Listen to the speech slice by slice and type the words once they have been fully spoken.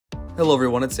Hello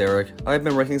everyone, it's Eric. I've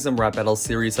been ranking some rap battles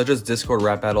series such as Discord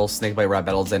rap battles, Snakebite rap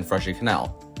battles, and Freshie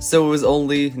Canal. So it was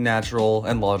only natural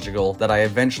and logical that I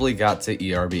eventually got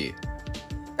to ERB.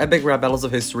 Epic Rap Battles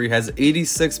of History has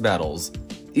 86 battles,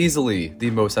 easily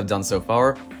the most I've done so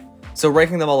far. So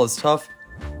ranking them all is tough,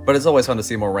 but it's always fun to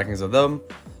see more rankings of them,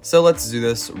 so let's do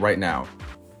this right now.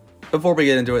 Before we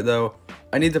get into it though,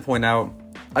 I need to point out,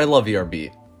 I love ERB.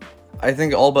 I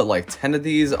think all but like 10 of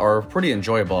these are pretty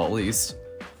enjoyable at least.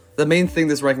 The main thing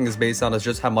this ranking is based on is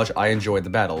just how much I enjoyed the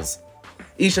battles.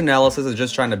 Each analysis is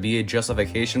just trying to be a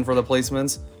justification for the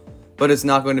placements, but it's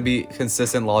not going to be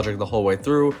consistent logic the whole way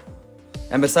through.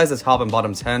 And besides the top and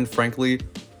bottom 10, frankly,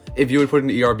 if you would put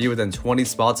an ERB within 20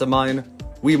 spots of mine,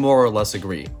 we more or less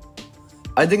agree.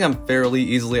 I think I'm fairly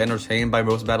easily entertained by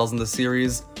most battles in this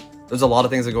series. There's a lot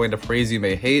of things I'm going to praise you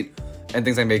may hate, and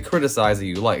things I may criticize that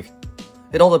you like.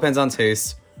 It all depends on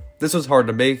taste. This was hard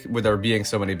to make with there being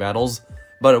so many battles,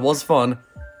 but it was fun,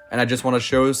 and I just want to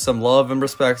show some love and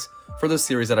respect for this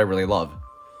series that I really love.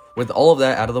 With all of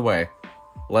that out of the way,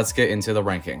 let's get into the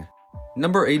ranking.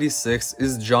 Number 86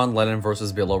 is John Lennon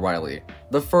vs. Bill O'Reilly.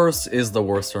 The first is the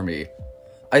worst for me.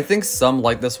 I think some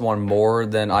like this one more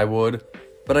than I would,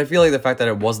 but I feel like the fact that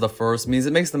it was the first means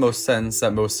it makes the most sense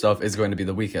that most stuff is going to be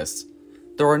the weakest.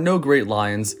 There are no great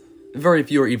lines, very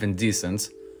few are even decent.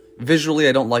 Visually,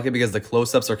 I don't like it because the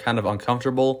close-ups are kind of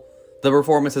uncomfortable. The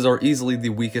performances are easily the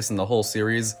weakest in the whole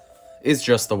series. It's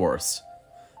just the worst.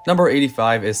 Number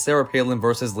 85 is Sarah Palin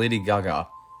vs. Lady Gaga.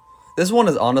 This one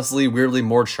is honestly weirdly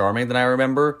more charming than I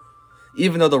remember,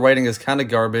 even though the writing is kinda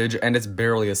garbage and it's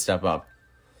barely a step up.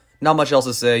 Not much else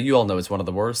to say, you all know it's one of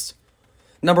the worst.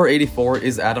 Number 84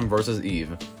 is Adam vs.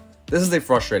 Eve. This is a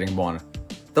frustrating one.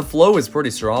 The flow is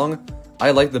pretty strong, I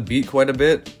like the beat quite a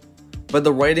bit, but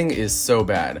the writing is so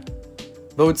bad.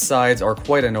 Both sides are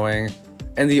quite annoying,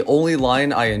 and the only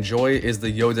line I enjoy is the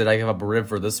 "Yo, did I give up a rib"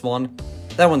 for this one.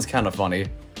 That one's kinda funny.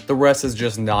 The rest is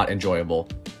just not enjoyable.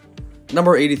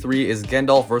 Number 83 is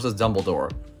Gandalf vs.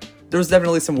 Dumbledore. There's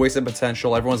definitely some wasted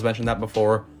potential, everyone's mentioned that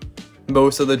before.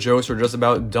 Most of the jokes are just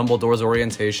about Dumbledore's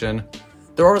orientation.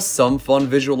 There are some fun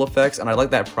visual effects, and I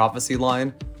like that prophecy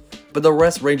line, but the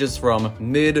rest ranges from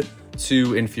mid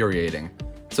to infuriating,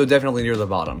 so definitely near the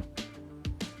bottom.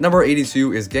 Number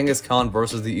 82 is Genghis Khan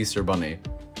vs. the Easter Bunny.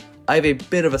 I have a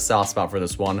bit of a soft spot for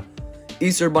this one.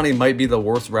 Easter Bunny might be the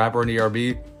worst rapper in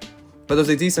ERB, but there's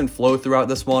a decent flow throughout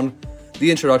this one, the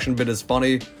introduction bit is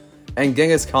funny, and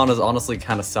Genghis Khan is honestly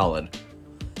kinda solid.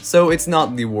 So it's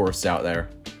not the worst out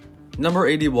there. Number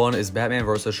 81 is Batman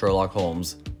vs. Sherlock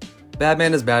Holmes.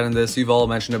 Batman is bad in this, you've all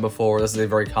mentioned it before, this is a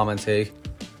very common take,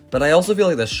 but I also feel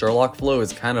like the Sherlock flow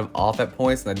is kind of off at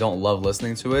points and I don't love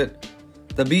listening to it.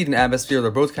 The beat and atmosphere,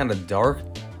 they're both kinda dark,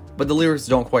 but the lyrics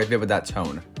don't quite fit with that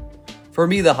tone. For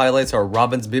me, the highlights are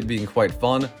Robin's bit being quite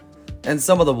fun, and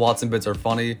some of the Watson bits are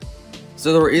funny,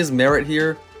 so there is merit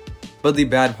here, but the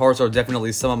bad parts are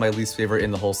definitely some of my least favorite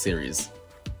in the whole series.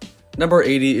 Number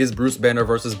 80 is Bruce Banner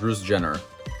vs. Bruce Jenner.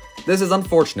 This is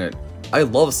unfortunate. I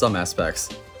love some aspects.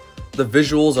 The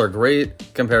visuals are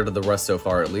great, compared to the rest so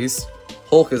far at least.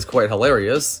 Hulk is quite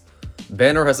hilarious.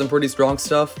 Banner has some pretty strong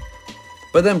stuff,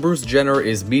 but then Bruce Jenner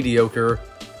is mediocre,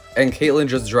 and Caitlyn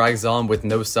just drags on with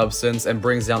no substance and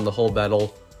brings down the whole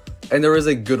battle, and there is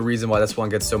a good reason why this one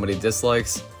gets so many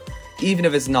dislikes, even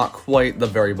if it's not quite the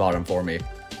very bottom for me.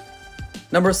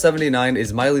 Number 79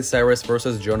 is Miley Cyrus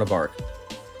vs. Joan of Arc.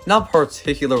 Not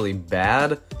particularly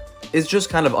bad, it's just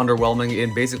kind of underwhelming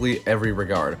in basically every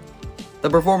regard. The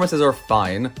performances are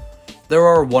fine, there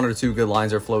are one or two good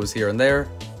lines or flows here and there,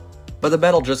 but the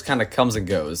battle just kinda comes and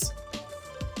goes.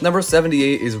 Number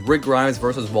 78 is Rick Grimes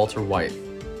vs. Walter White.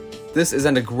 This is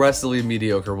an aggressively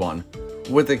mediocre one,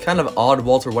 with a kind of odd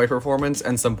Walter White performance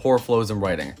and some poor flows in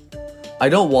writing. I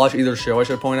don't watch either show, I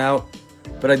should point out,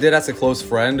 but I did ask a close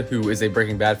friend who is a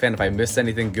Breaking Bad fan if I missed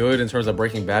anything good in terms of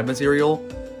Breaking Bad material,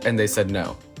 and they said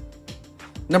no.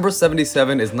 Number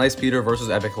 77 is Nice Peter vs.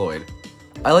 Epiclloyd.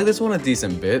 I like this one a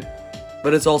decent bit,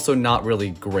 but it's also not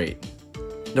really great.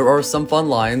 There are some fun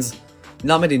lines,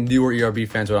 not many newer ERB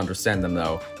fans would understand them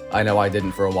though. I know I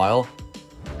didn't for a while.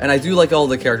 And I do like all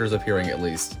the characters appearing at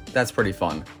least. That's pretty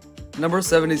fun. Number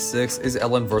 76 is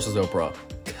Ellen vs. Oprah.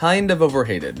 Kind of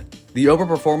overhated. The Oprah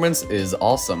performance is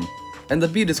awesome, and the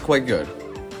beat is quite good.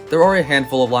 There are a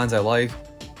handful of lines I like.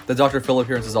 The Dr. Phil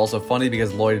appearance is also funny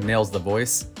because Lloyd nails the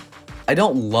voice. I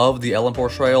don't love the Ellen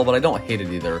portrayal, but I don't hate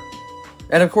it either.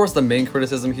 And of course the main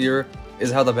criticism here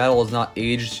is how the battle is not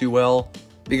aged too well,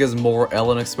 because more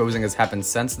Ellen exposing has happened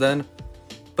since then.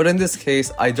 But in this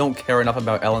case, I don't care enough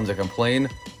about Ellen to complain,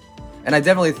 and I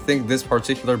definitely think this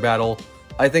particular battle,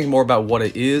 I think more about what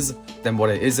it is than what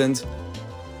it isn't.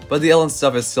 but the Ellen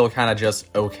stuff is still kinda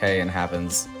just okay and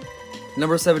happens.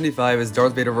 Number 75 is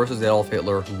Darth Vader vs. Adolf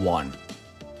Hitler 1.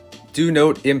 Do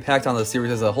note, impact on the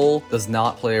series as a whole does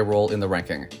not play a role in the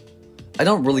ranking. I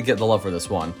don't really get the love for this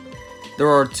one. There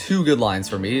are 2 good lines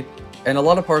for me, and a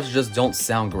lot of parts just don't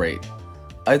sound great.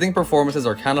 I think performances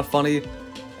are kinda funny,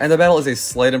 and the battle is a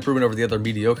slight improvement over the other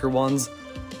mediocre ones,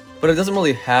 but it doesn't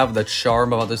really have the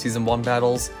charm of other Season 1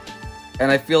 battles,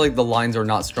 and I feel like the lines are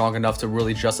not strong enough to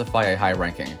really justify a high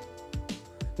ranking.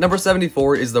 Number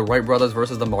 74 is the Wright brothers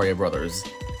versus the Mario brothers.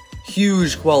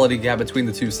 Huge quality gap between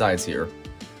the 2 sides here.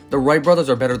 The Wright brothers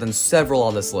are better than several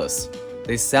on this list.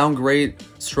 They sound great,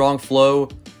 strong flow,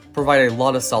 provide a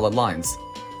lot of solid lines.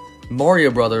 Mario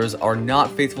brothers are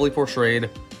not faithfully portrayed,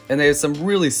 and they have some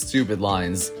really stupid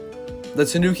lines. The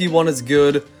Tanuki one is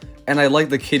good, and I like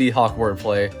the Kitty Hawk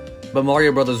wordplay, but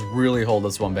Mario brothers really hold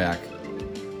this one back.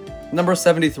 Number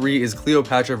 73 is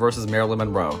Cleopatra vs. Marilyn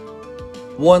Monroe.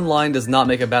 One line does not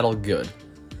make a battle good.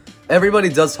 Everybody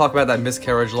does talk about that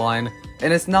miscarriage line,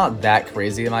 and it's not that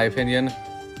crazy in my opinion.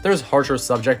 There's harsher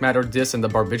subject matter diss in the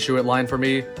barbiturate line for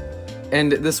me,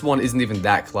 and this one isn't even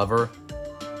that clever.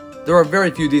 There are very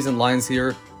few decent lines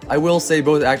here. I will say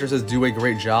both actresses do a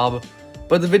great job,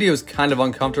 but the video is kind of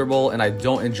uncomfortable and I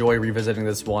don't enjoy revisiting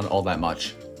this one all that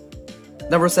much.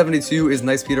 Number 72 is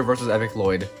Nice Peter vs.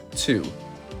 epiclloyd 2.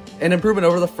 An improvement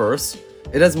over the first.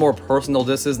 It has more personal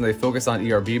disses and they focus on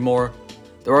ERB more.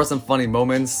 There are some funny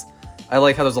moments. I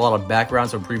like how there's a lot of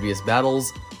backgrounds from previous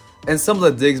battles, and some of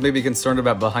the digs make me concerned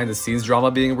about behind the scenes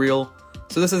drama being real,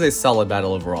 so this is a solid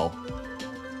battle overall.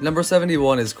 Number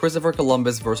 71 is Christopher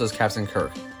Columbus vs. Captain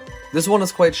Kirk. This one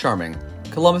is quite charming.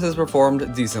 Columbus has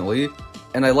performed decently,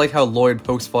 and I like how Lloyd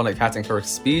pokes fun at Captain Kirk's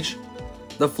speech.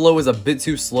 The flow is a bit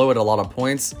too slow at a lot of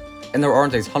points, and there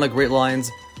aren't a ton of great lines,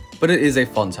 but it is a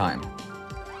fun time.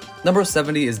 Number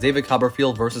 70 is David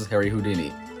Copperfield vs. Harry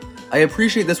Houdini. I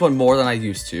appreciate this one more than I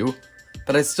used to,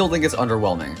 but I still think it's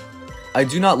underwhelming. I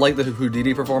do not like the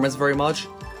Houdini performance very much.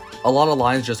 A lot of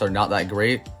lines just are not that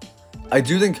great. I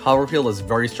do think Copperfield has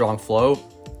very strong flow,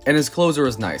 and his closer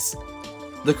is nice.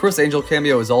 The Chris Angel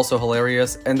cameo is also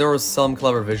hilarious, and there are some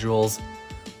clever visuals,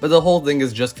 but the whole thing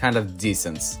is just kind of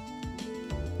decent.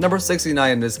 Number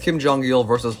 69 is Kim Jong-il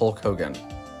vs. Hulk Hogan.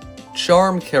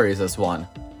 Charm carries this one.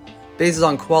 Based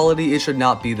on quality, it should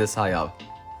not be this high up.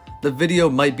 The video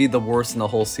might be the worst in the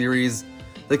whole series,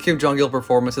 the Kim Jong-il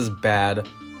performance is bad,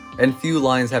 and few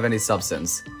lines have any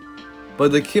substance.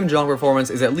 But the Kim Jong performance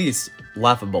is at least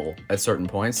laughable at certain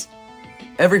points.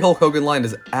 Every Hulk Hogan line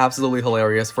is absolutely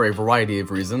hilarious for a variety of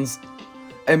reasons,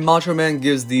 and Macho Man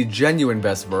gives the genuine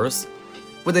best verse,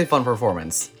 with a fun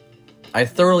performance. I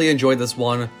thoroughly enjoyed this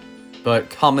one, but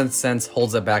common sense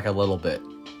holds it back a little bit.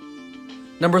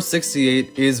 Number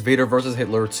 68 is Vader vs.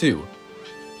 Hitler 2.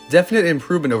 Definite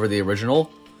improvement over the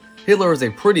original. Hitler is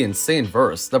a pretty insane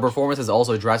verse, the performance is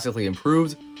also drastically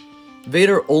improved.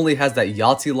 Vader only has that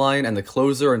Yahtzee line and the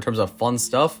closer in terms of fun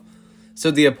stuff,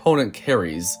 so the opponent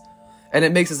carries, and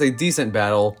it makes this a decent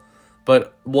battle,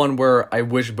 but one where I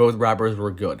wish both rappers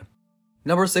were good.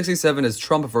 Number 67 is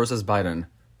Trump vs. Biden.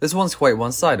 This one's quite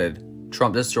one-sided.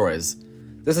 Trump destroys.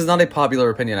 This is not a popular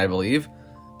opinion, I believe,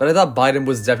 but I thought Biden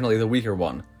was definitely the weaker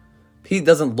one. Pete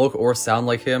doesn't look or sound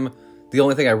like him. The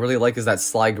only thing I really like is that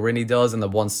sly grin he does in the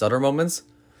one stutter moments.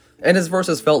 And his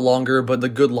verses felt longer, but the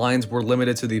good lines were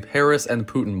limited to the Paris and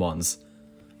Putin ones.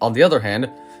 On the other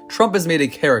hand, Trump has made a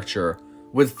caricature,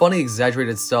 with funny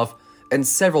exaggerated stuff and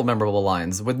several memorable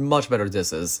lines, with much better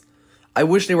disses. I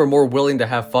wish they were more willing to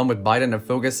have fun with Biden and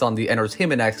focus on the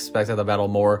entertainment aspect of the battle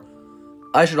more.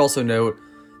 I should also note,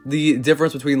 the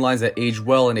difference between lines that age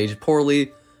well and age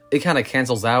poorly, it kinda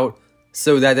cancels out,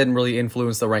 so that didn't really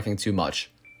influence the ranking too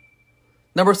much.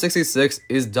 Number 66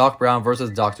 is Doc Brown vs.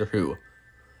 Doctor Who.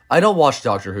 I don't watch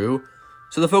Doctor Who,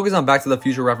 so the focus on Back to the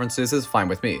Future references is fine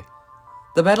with me.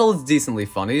 The battle is decently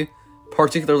funny,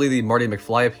 particularly the Marty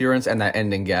McFly appearance and that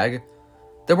ending gag.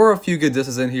 There were a few good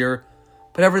disses in here,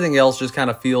 but everything else just kind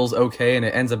of feels okay and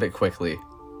it ends a bit quickly.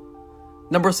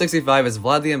 Number 65 is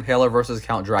Vlad the Impaler vs.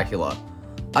 Count Dracula.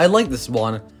 I like this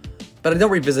one, but I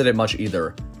don't revisit it much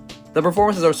either. The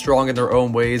performances are strong in their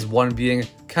own ways, one being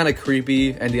kinda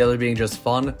creepy and the other being just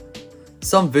fun.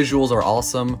 Some visuals are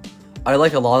awesome. I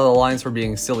like a lot of the lines for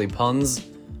being silly puns.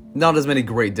 Not as many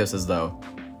great disses though.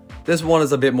 This one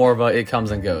is a bit more of a it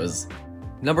comes and goes.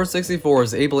 Number 64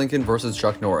 is Abe Lincoln vs.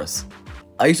 Chuck Norris.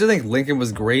 I used to think Lincoln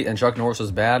was great and Chuck Norris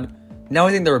was bad. Now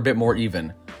I think they're a bit more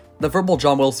even. The verbal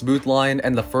John Wilkes Booth line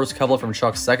and the first couple from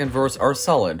Chuck's second verse are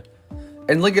solid.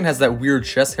 And Lincoln has that weird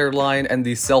chest hair line and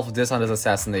the self-diss on his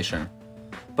assassination.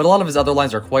 But a lot of his other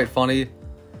lines are quite funny.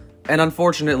 And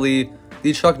unfortunately,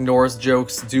 the Chuck Norris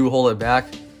jokes do hold it back,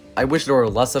 I wish there were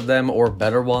less of them or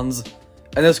better ones,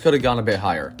 and this could have gone a bit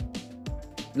higher.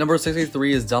 Number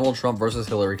 63 is Donald Trump versus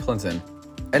Hillary Clinton.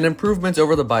 An improvement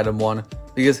over the Biden one,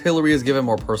 because Hillary is given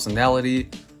more personality,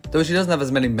 though she doesn't have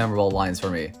as many memorable lines for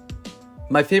me.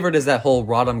 My favorite is that whole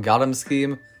Rodham got him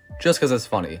scheme, just because it's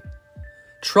funny.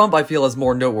 Trump I feel has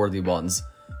more noteworthy ones,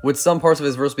 with some parts of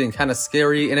his verse being kinda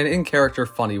scary in an in-character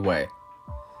funny way.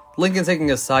 Lincoln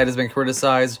taking a side has been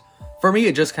criticized. For me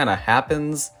it just kinda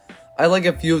happens. I like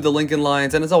a few of the Lincoln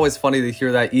lines, and it's always funny to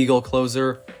hear that eagle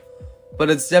closer, but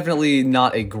it's definitely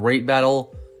not a great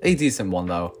battle, a decent one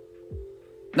though.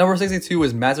 Number 62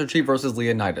 is Master Chief versus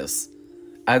Leonidas.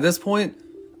 At this point,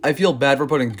 I feel bad for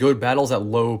putting good battles at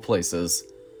low places.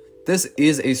 This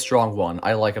is a strong one,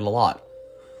 I like it a lot.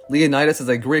 Leonidas is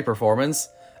a great performance,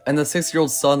 and the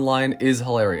 6-year-old son line is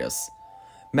hilarious.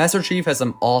 Master Chief has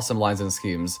some awesome lines and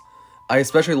schemes. I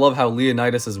especially love how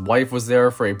Leonidas' wife was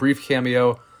there for a brief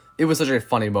cameo. It was such a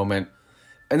funny moment.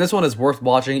 And this one is worth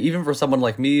watching even for someone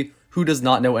like me who does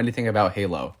not know anything about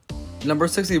Halo. Number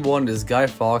 61 is Guy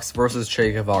Fawkes versus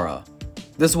Che Guevara.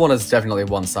 This one is definitely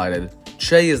one-sided.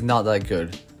 Che is not that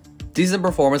good. Decent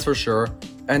performance for sure,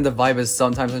 and the vibe is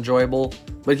sometimes enjoyable,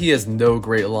 but he has no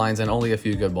great lines and only a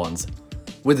few good ones,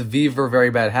 with V for very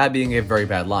bad hat being a very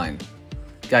bad line.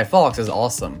 Guy Fawkes is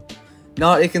awesome.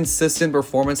 Not a consistent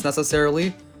performance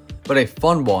necessarily, but a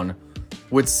fun one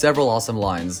with several awesome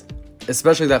lines,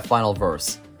 especially that final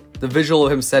verse. The visual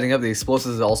of him setting up the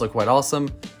explosives is also quite awesome.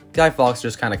 Guy Fawkes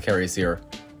just kinda carries here.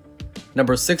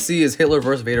 Number 60 is Hitler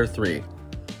vs. Vader 3.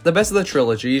 The best of the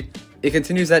trilogy, it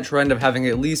continues that trend of having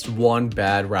at least one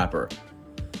bad rapper.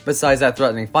 Besides that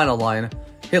threatening final line,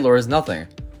 Hitler is nothing.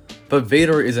 But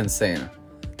Vader is insane.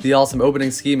 The awesome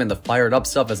opening scheme and the fired up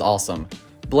stuff is awesome,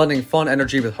 blending fun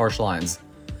energy with harsh lines.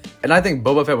 And I think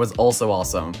Boba Fett was also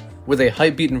awesome, with a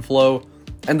hype beat and flow,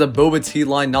 and the Boba Tea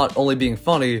line not only being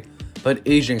funny, but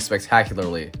aging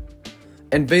spectacularly.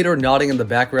 And Vader nodding in the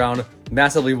background,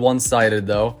 massively one-sided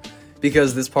though,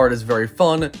 because this part is very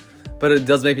fun, but it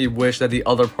does make me wish that the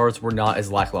other parts were not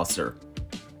as lackluster.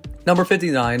 Number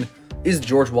 59 is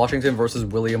George Washington versus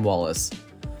William Wallace.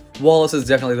 Wallace is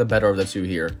definitely the better of the two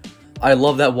here. I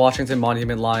love that Washington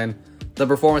Monument line, the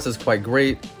performance is quite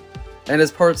great, and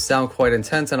his parts sound quite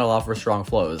intense and allow for strong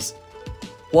flows.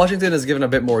 Washington is given a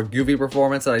bit more goofy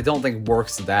performance that I don't think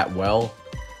works that well.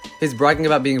 His bragging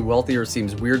about being wealthier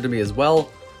seems weird to me as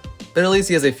well, but at least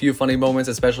he has a few funny moments,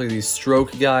 especially these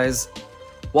stroke guys.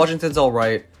 Washington's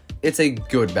alright, it's a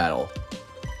good battle.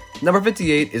 Number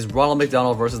 58 is Ronald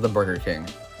McDonald versus the Burger King.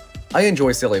 I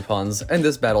enjoy silly puns, and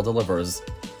this battle delivers.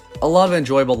 A lot of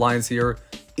enjoyable lines here,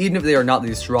 even if they are not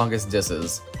the strongest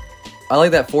disses. I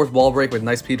like that fourth wall break with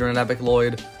Nice Peter and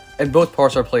epiclloyd, and both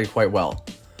parts are played quite well.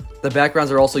 The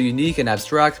backgrounds are also unique and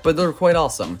abstract, but they're quite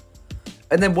awesome.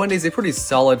 And then Wendy's a pretty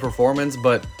solid performance,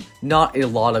 but not a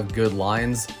lot of good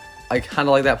lines. I kinda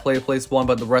like that play place one,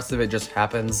 but the rest of it just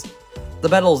happens. The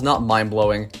battle is not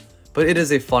mind-blowing, but it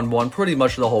is a fun one pretty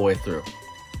much the whole way through.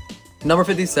 Number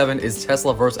 57 is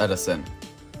Tesla vs. Edison.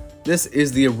 This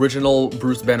is the original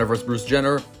Bruce Banner vs. Bruce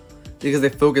Jenner, because they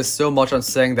focus so much on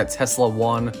saying that Tesla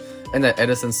won and that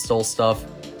Edison stole stuff.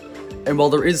 And while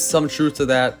there is some truth to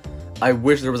that, I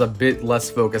wish there was a bit less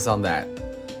focus on that.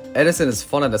 Edison is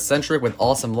fun and eccentric with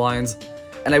awesome lines,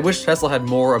 and I wish Tesla had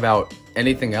more about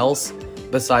anything else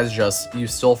besides just "you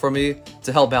stole from me"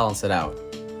 to help balance it out.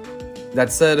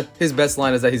 That said, his best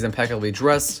line is that he's impeccably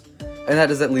dressed, and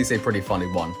that is at least a pretty funny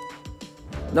one.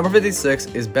 Number 56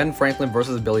 is Ben Franklin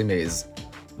versus Billy Mays.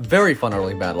 Very fun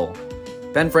early battle.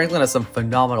 Ben Franklin has some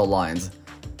phenomenal lines,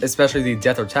 especially the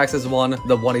death or taxes one,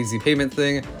 the one easy payment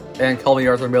thing, and call me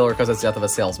Arthur Miller because it's death of a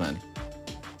salesman.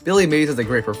 Billy Mays has a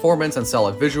great performance and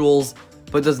solid visuals,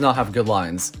 but does not have good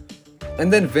lines.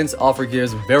 And then Vince Offer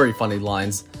gives very funny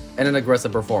lines and an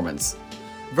aggressive performance.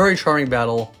 Very charming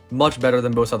battle, much better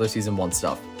than most other Season 1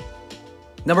 stuff.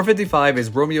 Number 55 is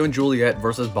Romeo and Juliet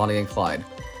versus Bonnie and Clyde.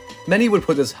 Many would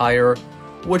put this higher,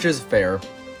 which is fair.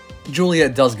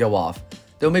 Juliet does go off,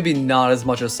 though maybe not as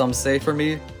much as some say for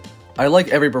me. I like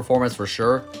every performance for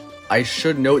sure. I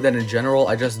should note that in general,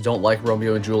 I just don't like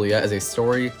Romeo and Juliet as a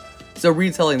story, so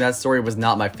retelling that story was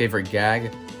not my favorite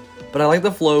gag. But I like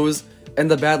the flows,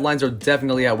 and the bad lines are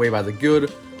definitely outweighed by the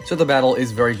good, so the battle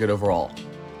is very good overall.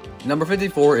 Number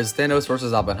 54 is Thanos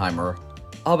vs. Oppenheimer.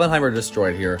 Oppenheimer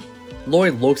destroyed here.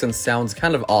 Lloyd looks and sounds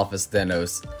kind of off as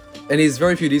Thanos, and he has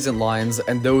very few decent lines,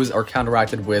 and those are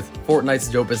counteracted with Fortnite's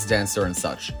dopest dancer and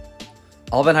such.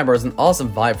 Oppenheimer has an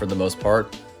awesome vibe for the most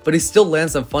part, but he still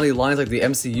lands some funny lines like the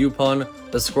MCU pun,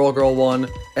 the Squirrel Girl one,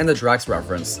 and the Drax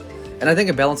reference, and I think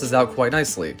it balances out quite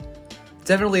nicely.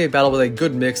 Definitely a battle with a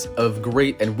good mix of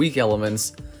great and weak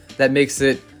elements that makes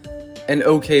it An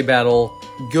okay battle,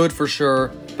 good for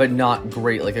sure, but not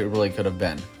great like it really could have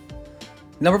been.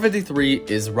 Number 53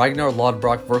 is Ragnar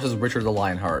Lodbrok versus Richard the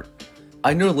Lionheart.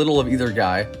 I know little of either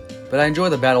guy, but I enjoy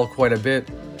the battle quite a bit.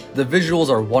 The visuals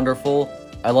are wonderful,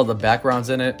 I love the backgrounds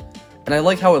in it, and I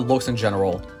like how it looks in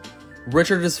general.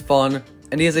 Richard is fun,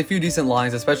 and he has a few decent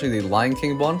lines, especially the Lion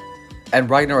King one, and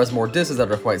Ragnar has more disses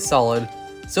that are quite solid,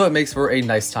 so it makes for a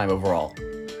nice time overall.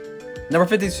 Number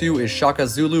 52 is Shaka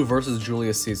Zulu versus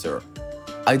Julius Caesar.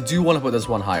 I do want to put this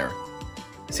one higher.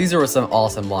 Caesar has some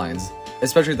awesome lines,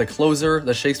 especially the closer,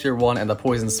 the Shakespeare one, and the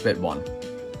poison spit one.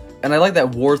 And I like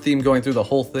that war theme going through the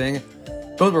whole thing.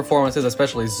 Both performances,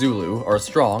 especially Zulu, are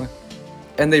strong,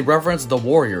 and they reference the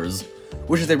warriors,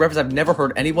 which is a reference I've never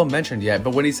heard anyone mention yet,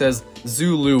 but when he says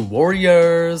Zulu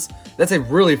warriors, that's a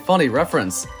really funny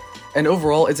reference. And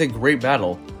overall, it's a great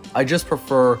battle. I just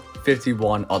prefer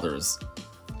 51 others.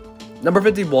 Number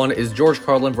 51 is George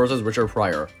Carlin versus Richard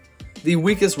Pryor. The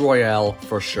weakest royale,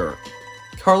 for sure.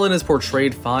 Carlin is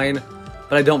portrayed fine,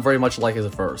 but I don't very much like his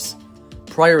verse.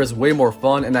 Pryor is way more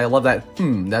fun, and I love that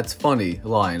that's funny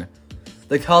line.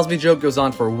 The Cosby joke goes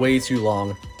on for way too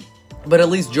long, but at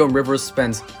least Joan Rivers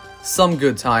spends some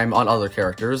good time on other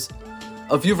characters.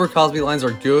 A few of her Cosby lines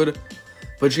are good,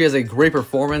 but she has a great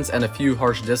performance and a few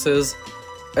harsh disses.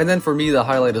 And then for me, the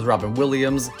highlight is Robin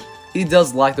Williams. He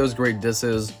does lack those great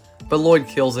disses, but Lloyd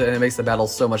kills it and it makes the battle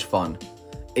so much fun.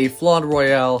 A flawed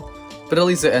royale, but at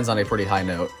least it ends on a pretty high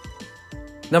note.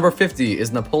 Number 50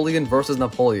 is Napoleon versus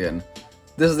Napoleon.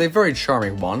 This is a very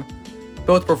charming one.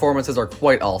 Both performances are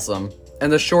quite awesome,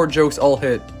 and the short jokes all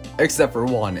hit, except for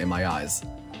one in my eyes.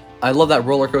 I love that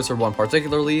roller coaster one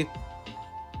particularly,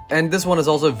 and this one is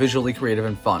also visually creative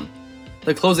and fun.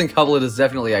 The closing couplet is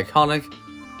definitely iconic,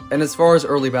 and as far as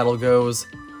early battle goes,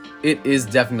 it is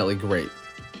definitely great.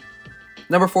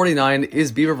 Number 49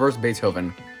 is Bieber vs.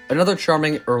 Beethoven, another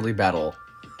charming early battle.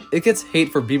 It gets hate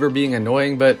for Bieber being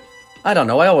annoying, but I don't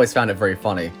know, I always found it very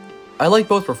funny. I like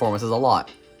both performances a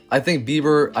lot. I think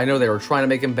Bieber, I know they were trying to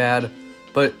make him bad,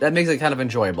 but that makes it kind of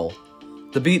enjoyable.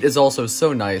 The beat is also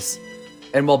so nice,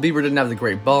 and while Bieber didn't have the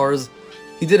great bars,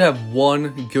 he did have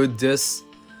one good diss,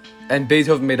 and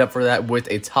Beethoven made up for that with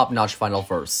a top-notch final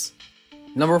verse.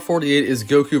 Number 48 is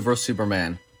Goku vs.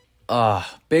 Superman.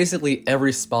 Basically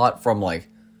every spot from like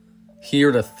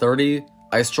here to 30,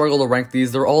 I struggle to rank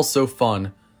these, they're all so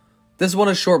fun. This one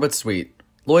is short but sweet.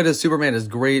 Lloyd as Superman is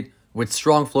great, with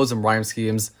strong flows and rhyme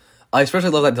schemes. I especially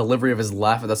love that delivery of his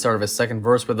laugh at the start of his second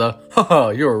verse with the haha,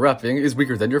 your rapping is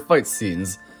weaker than your fight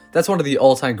scenes. That's one of the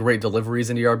all-time great deliveries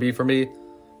in ERB for me.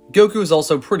 Goku is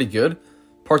also pretty good,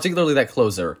 particularly that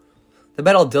closer. The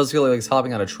battle does feel like it's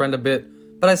hopping on a trend a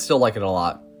bit, but I still like it a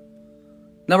lot.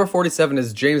 Number 47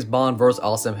 is James Bond vs.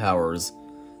 Austin Powers.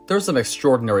 There's some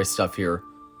extraordinary stuff here.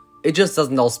 It just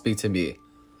doesn't all speak to me.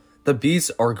 The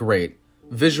beats are great.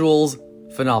 Visuals,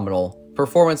 phenomenal.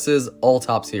 Performances, all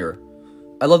top tier.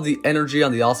 I love the energy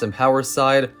on the Austin Powers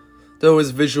side, though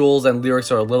his visuals and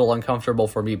lyrics are a little uncomfortable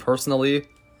for me personally.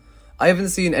 I haven't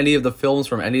seen any of the films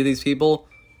from any of these people,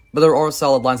 but there are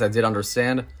solid lines I did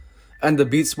understand, and the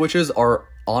beat switches are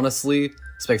honestly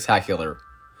spectacular.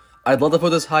 I'd love to put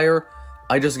this higher,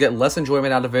 I just get less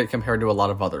enjoyment out of it compared to a lot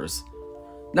of others.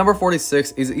 Number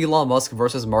 46 is Elon Musk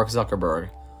versus Mark Zuckerberg.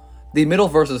 The middle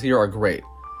verses here are great.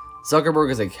 Zuckerberg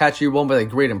is a catchy one with a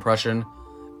great impression,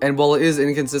 and while it is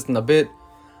inconsistent a bit,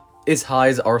 its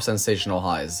highs are sensational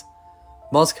highs.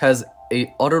 Musk has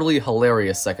a utterly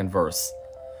hilarious second verse.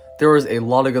 There is a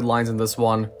lot of good lines in this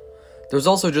one. There's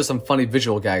also just some funny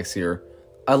visual gags here.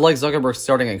 I like Zuckerberg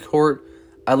starting in court.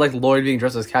 I like Lloyd being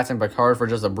dressed as Captain Picard for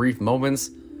just a brief moments.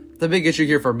 The big issue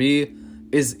here for me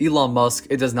is Elon Musk.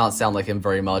 It does not sound like him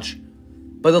very much,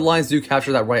 but the lines do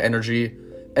capture that right energy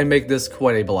and make this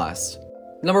quite a blast.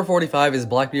 Number 45 is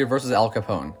Blackbeard vs. Al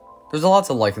Capone. There's a lot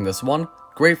to like in this one.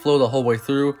 Great flow the whole way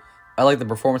through. I like the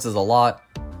performances a lot.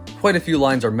 Quite a few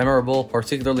lines are memorable,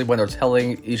 particularly when they're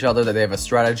telling each other that they have a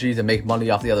strategy to make money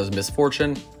off the other's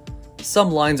misfortune. Some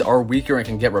lines are weaker and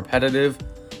can get repetitive,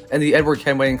 and the Edward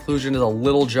Kenway inclusion is a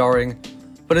little jarring,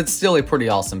 but it's still a pretty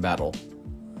awesome battle.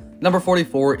 Number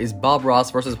 44 is Bob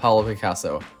Ross vs. Pablo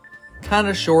Picasso.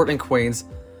 Kinda short and quaint,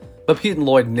 but Pete and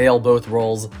Lloyd nail both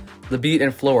roles. The beat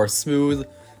and flow are smooth,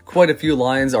 quite a few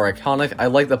lines are iconic. I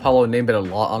like the Pablo name bit a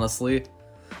lot, honestly.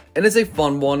 And it's a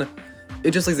fun one, it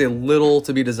just leaves a little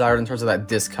to be desired in terms of that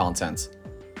diss content.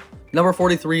 Number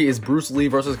 43 is Bruce Lee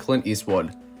vs. Clint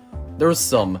Eastwood. There's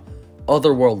some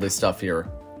otherworldly stuff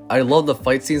here. I love the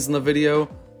fight scenes in the video,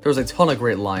 there's a ton of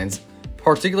great lines,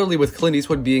 particularly with Clint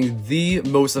Eastwood being the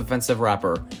most offensive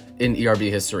rapper in ERB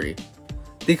history.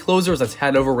 The closer is a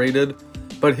tad overrated,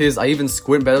 but his "I even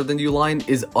squint better than you" line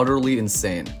is utterly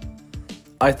insane.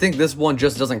 I think this one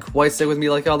just doesn't quite sit with me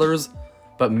like others,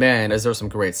 but man, is there some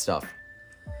great stuff.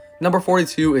 Number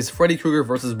 42 is Freddy Krueger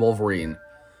vs. Wolverine.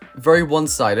 Very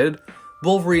one-sided,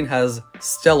 Wolverine has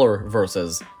stellar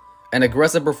verses, an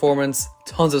aggressive performance,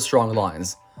 tons of strong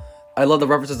lines. I love the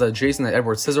references to Jason and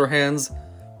Edward Scissorhands.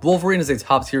 Wolverine is a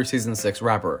top-tier Season 6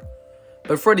 rapper.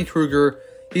 But Freddy Krueger,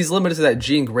 he's limited to that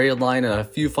Jean Grey line and a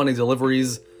few funny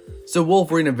deliveries, so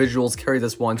Wolverine and visuals carry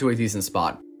this one to a decent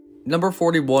spot. Number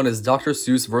 41 is Dr.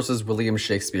 Seuss vs. William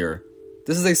Shakespeare.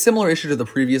 This is a similar issue to the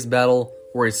previous battle,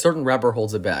 where a certain rapper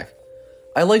holds it back.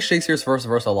 I like Shakespeare's first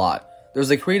verse a lot.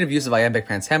 There's a creative use of iambic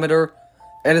pentameter,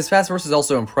 and his fast verse is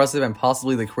also impressive and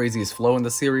possibly the craziest flow in the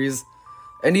series,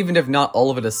 and even if not all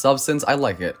of it is substance, I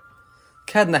like it.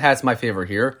 Cat in the Hat's my favorite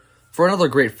here, for another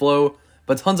great flow,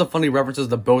 but tons of funny references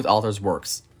to both authors'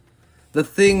 works. The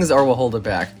things are what hold it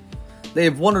back. They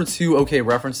have one or two okay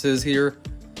references here,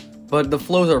 but the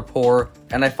flows are poor,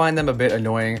 and I find them a bit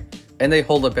annoying, and they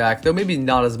hold it back, though maybe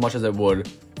not as much as it would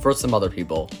for some other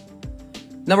people.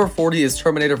 Number 40 is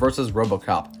Terminator vs.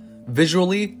 RoboCop.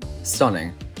 Visually,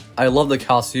 stunning. I love the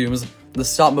costumes, the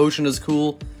stop motion is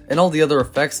cool, and all the other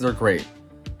effects, they're great.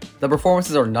 The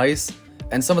performances are nice,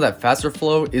 and some of that faster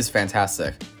flow is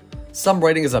fantastic. Some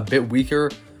writing is a bit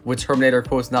weaker, with Terminator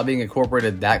quotes not being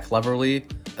incorporated that cleverly,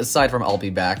 aside from I'll be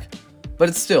back, but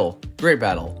it's still, great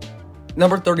battle.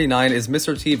 Number 39 is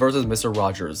Mr. T vs. Mr.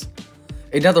 Rogers.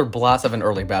 Another blast of an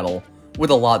early battle, with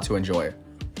a lot to enjoy.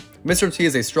 Mr. T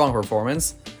is a strong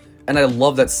performance, and I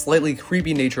love that slightly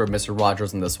creepy nature of Mr.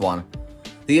 Rogers in this one.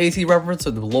 The AT reference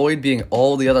of Lloyd being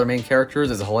all the other main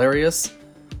characters is hilarious,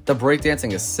 the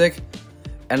breakdancing is sick,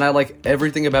 and I like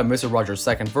everything about Mr. Rogers'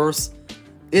 second verse.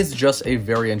 It's just a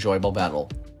very enjoyable battle.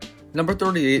 Number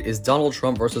 38 is Donald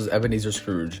Trump vs. Ebenezer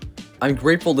Scrooge. I'm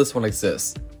grateful this one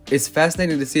exists. It's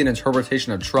fascinating to see an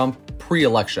interpretation of Trump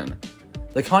pre-election.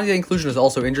 The Kanye inclusion is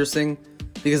also interesting,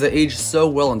 because it aged so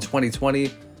well in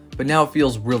 2020, but now it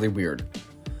feels really weird.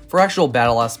 For actual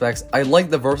battle aspects, I like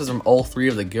the verses from all three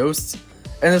of the ghosts,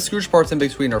 and the Scrooge parts in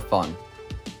between are fun.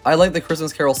 I like the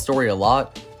Christmas Carol story a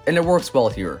lot, and it works well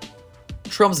here.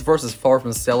 Trump's verse is far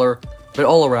from stellar, but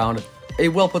all around, a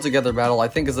well put together battle I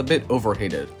think is a bit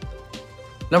overhated.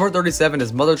 Number 37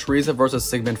 is Mother Teresa vs.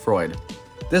 Sigmund Freud.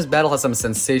 This battle has some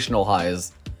sensational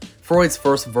highs. Freud's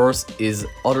first verse is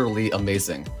utterly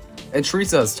amazing, and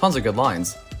Teresa has tons of good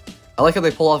lines. I like how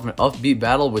they pull off an upbeat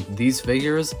battle with these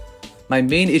figures. My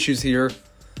main issues here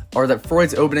are that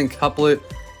Freud's opening couplet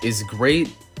is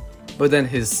great, but then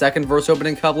his second verse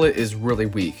opening couplet is really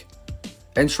weak.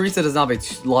 And Teresa does not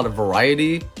have a lot of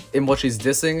variety in what she's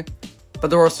dissing, but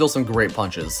there are still some great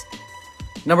punches.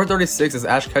 Number 36 is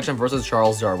Ash Ketchum vs.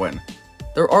 Charles Darwin.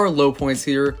 There are low points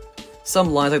here.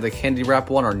 Some lines like the candy wrap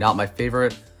one are not my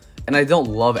favorite, and I don't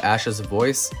love Ash's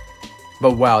voice,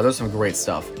 but wow, there's some great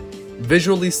stuff.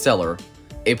 Visually stellar,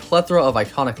 a plethora of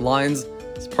iconic lines,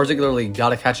 particularly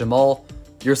Gotta Catch 'Em All,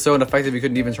 You're So Ineffective You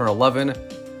Couldn't Even Turn 11,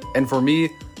 and for me,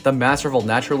 the masterful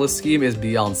naturalist scheme is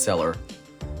beyond stellar.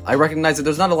 I recognize that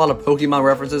there's not a lot of Pokemon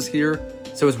references here,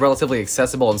 so it's relatively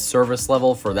accessible and service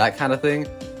level for that kind of thing,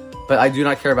 but I do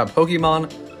not care about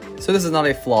Pokemon, so this is not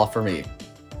a flaw for me.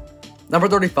 Number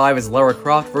 35 is Lara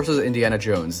Croft vs. Indiana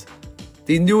Jones.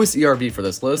 The newest ERB for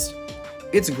this list.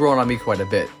 It's grown on me quite a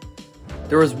bit.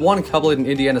 There is one couplet in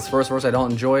Indiana's first verse I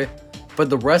don't enjoy, but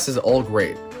the rest is all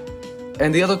great.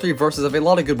 And the other three verses have a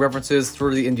lot of good references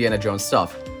through the Indiana Jones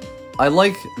stuff. I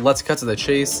like Let's Cut to the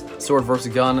Chase, Sword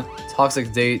vs. Gun,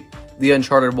 Toxic Date, the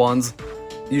Uncharted ones,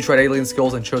 You Tried Alien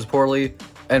Skulls and Chose Poorly,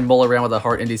 and Mull Around with a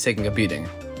Heart Indie's Taking a Beating.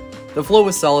 The flow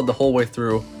is solid the whole way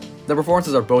through, the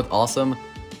performances are both awesome,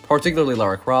 particularly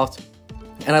Lara Croft,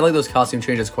 and I like those costume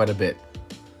changes quite a bit.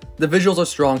 The visuals are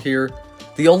strong here.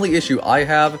 The only issue I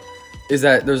have is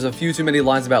that there's a few too many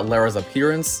lines about Lara's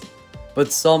appearance, but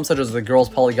some, such as the Girls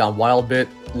Polygon Wild bit,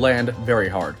 land very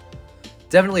hard.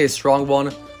 Definitely a strong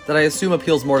one that I assume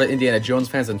appeals more to Indiana Jones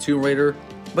fans than Tomb Raider,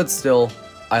 but still,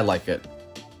 I like it.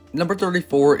 Number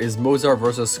 34 is Mozart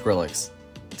vs. Skrillex.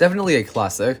 Definitely a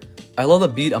classic. I love the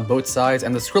beat on both sides,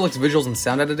 and the Skrillex visuals and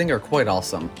sound editing are quite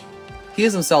awesome. He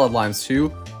has some solid lines too,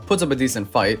 puts up a decent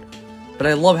fight, but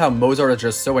I love how Mozart is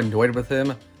just so annoyed with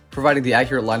him, providing the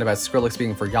accurate line about Skrillex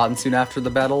being forgotten soon after the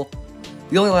battle.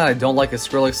 The only line I don't like is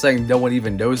Skrillex saying no one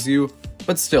even knows you,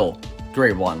 but still,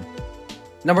 great one.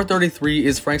 Number 33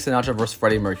 is Frank Sinatra vs.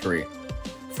 Freddie Mercury.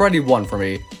 Freddie won for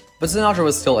me, but Sinatra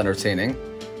was still entertaining.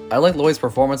 I like Lloyd's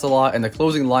performance a lot, and the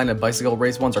closing line and bicycle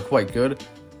race ones are quite good,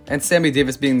 and Sammy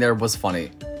Davis being there was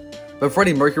funny. But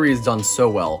Freddie Mercury is done so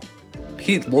well.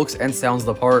 Pete looks and sounds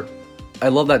the part. I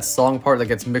love that song part that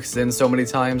gets mixed in so many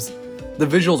times. The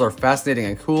visuals are fascinating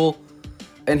and cool,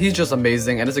 and he's just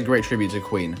amazing, and it's a great tribute to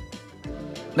Queen.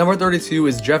 Number 32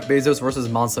 is Jeff Bezos vs.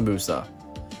 Mansa Musa.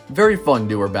 Very fun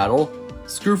newer battle.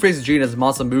 Screwface Gene as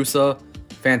Mansa Musa,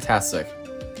 fantastic.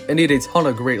 It needed a ton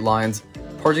of great lines,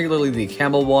 particularly the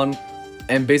camel one,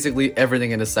 and basically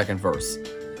everything in his second verse.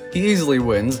 He easily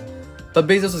wins, but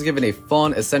Bezos was given a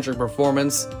fun, eccentric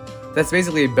performance that's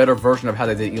basically a better version of how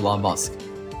they did Elon Musk.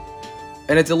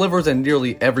 And it delivers in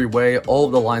nearly every way. All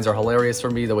of the lines are hilarious for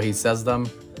me, the way he says them.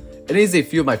 It is a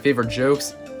few of my favorite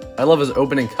jokes. I love his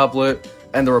opening couplet,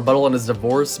 and the rebuttal on his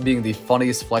divorce being the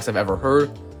funniest flex I've ever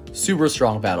heard. Super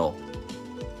strong battle.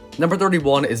 Number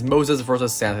 31 is Moses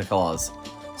vs. Santa Claus.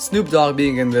 Snoop Dogg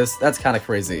being in this, that's kinda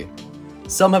crazy.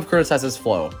 Some have criticized his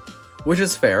flow, which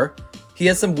is fair. He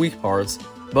has some weak parts,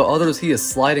 but others he is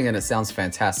sliding and it sounds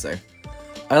fantastic.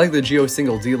 I like the Geo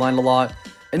single D line a lot,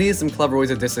 and he has some clever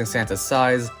ways of dissing Santa's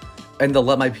size, and the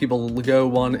Let My People Go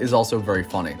one is also very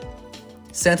funny.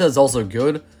 Santa is also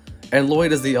good, and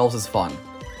Lloyd as the elves is fun.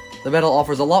 The battle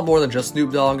offers a lot more than just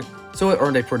Snoop Dogg, so it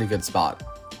earned a pretty good spot.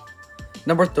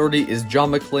 Number 30 is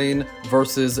John McClane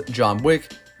versus John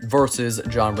Wick versus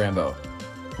John Rambo.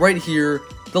 Right here,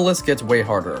 the list gets way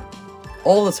harder.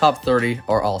 All the top 30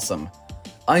 are awesome.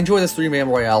 I enjoy this 3-man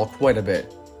royale quite a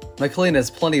bit. McClane has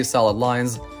plenty of solid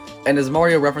lines, and his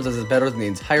Mario references is better than the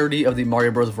entirety of the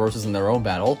Mario Bros. Verses in their own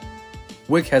battle.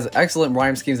 Wick has excellent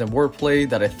rhyme schemes and wordplay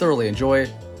that I thoroughly enjoy,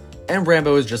 and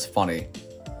Rambo is just funny.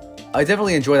 I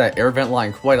definitely enjoy that air vent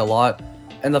line quite a lot,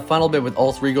 and the final bit with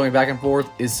all three going back and forth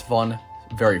is fun,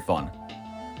 very fun.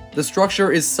 The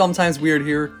structure is sometimes weird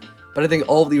here, but I think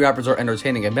all of the rappers are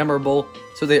entertaining and memorable,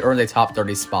 so they earned a top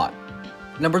 30 spot.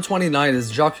 Number 29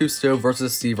 is Jacques Cousteau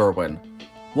vs. Steve Irwin.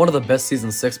 One of the best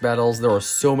Season 6 battles. There are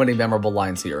so many memorable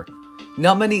lines here.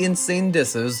 Not many insane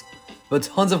disses, but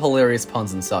tons of hilarious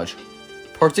puns and such.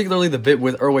 Particularly the bit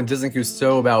with Irwin dissing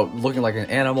Cousteau about looking like an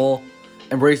animal,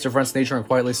 embrace your friend's nature and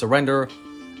quietly surrender,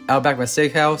 Outback my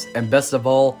steakhouse, and best of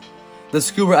all, the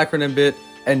scuba acronym bit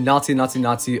and Nazi Nazi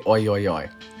Nazi oi oi oi.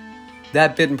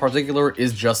 That bit in particular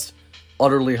is just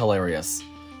utterly hilarious.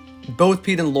 Both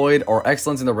Pete and Lloyd are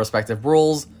excellent in their respective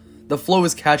roles, the flow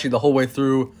is catchy the whole way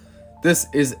through. This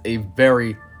is a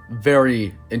very,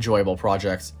 very enjoyable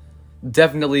project.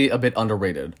 Definitely a bit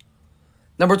underrated.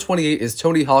 Number 28 is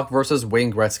Tony Hawk vs.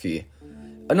 Wayne Gretzky.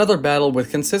 Another battle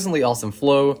with consistently awesome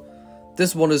flow.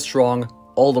 This one is strong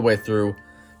all the way through.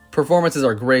 Performances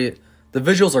are great, the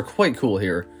visuals are quite cool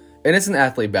here, and it's an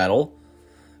athlete battle.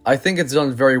 I think it's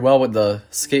done very well with the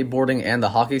skateboarding and the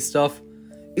hockey stuff.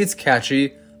 It's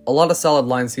catchy, a lot of solid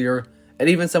lines here, and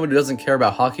even someone who doesn't care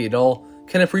about hockey at all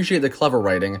can appreciate the clever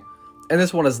writing, and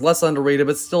this one is less underrated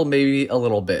but still maybe a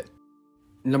little bit.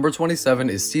 Number 27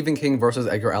 is Stephen King vs.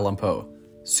 Edgar Allan Poe.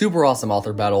 Super awesome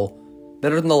author battle,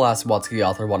 better than the last Watsky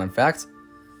author one in fact.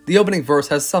 The opening verse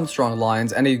has some strong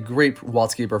lines and a great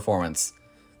Watsky performance.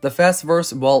 The fast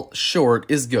verse, while short,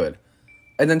 is good,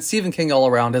 and then Stephen King all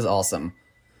around is awesome.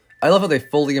 I love how they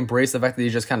fully embrace the fact that he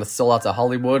just kind of sold out to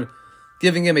Hollywood,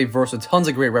 giving him a verse with tons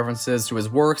of great references to his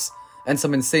works and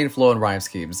some insane flow and rhyme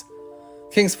schemes.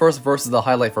 King's first verse is the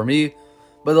highlight for me,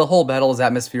 but the whole battle is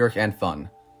atmospheric and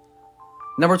fun.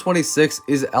 Number 26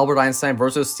 is Albert Einstein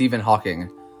vs. Stephen Hawking.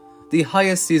 The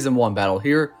highest Season 1 battle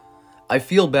here. I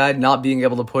feel bad not being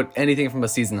able to put anything from a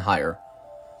season higher,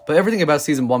 but everything about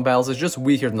Season 1 battles is just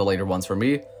weaker than the later ones for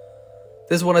me.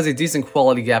 This one has a decent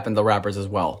quality gap in the rappers as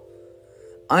well.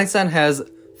 Einstein has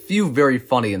few very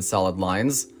funny and solid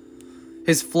lines.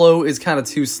 His flow is kind of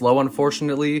too slow,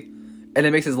 unfortunately, and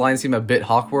it makes his lines seem a bit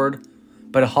awkward,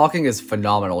 but Hawking is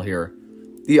phenomenal here.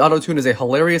 The auto-tune is a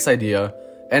hilarious idea,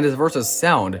 and his verses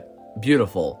sound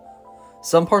beautiful.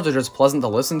 Some parts are just pleasant to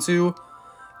listen to,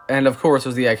 and of course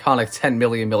there's the iconic 10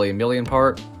 million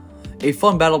part. A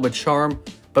fun battle with charm,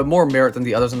 but more merit than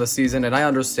the others in the season, and I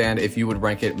understand if you would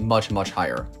rank it much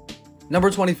higher. Number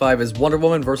 25 is Wonder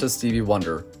Woman vs. Stevie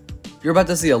Wonder. You're about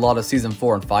to see a lot of Season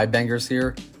 4 and 5 bangers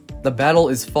here. The battle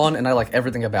is fun and I like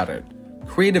everything about it.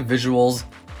 Creative visuals,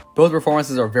 both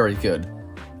performances are very good.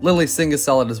 Lily Singh is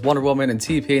solid as Wonder Woman, and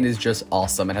T-Pain is just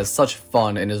awesome and has such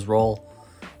fun in his role.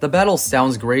 The battle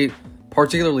sounds great,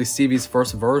 particularly Stevie's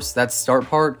first verse. That start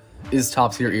part is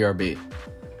top tier ERB.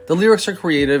 The lyrics are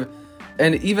creative,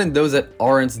 and even those that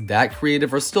aren't that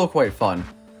creative are still quite fun.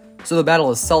 So the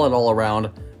battle is solid all around,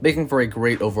 making for a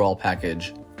great overall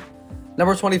package.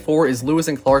 Number 24 is Lewis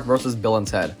and Clark vs. Bill and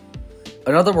Ted.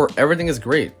 Another where everything is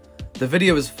great. The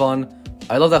video is fun.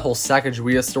 I love that whole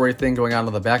Sacagawea story thing going on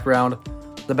in the background.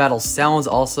 The battle sounds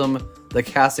awesome. The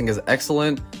casting is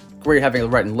excellent. Great having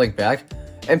Wright and Link back.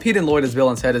 And Pete and Lloyd as Bill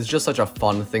and Ted is just such a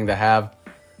fun thing to have.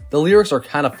 The lyrics are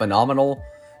kind of phenomenal.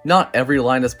 Not every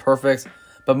line is perfect,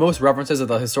 but most references of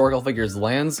the historical figures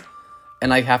lands,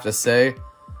 and I have to say,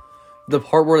 the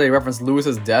part where they reference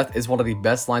Lewis's death is one of the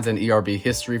best lines in ERB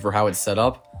history for how it's set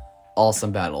up.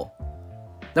 Awesome battle.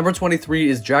 Number 23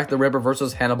 is Jack the Ripper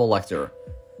versus Hannibal Lecter.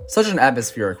 Such an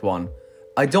atmospheric one.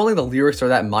 I don't think the lyrics are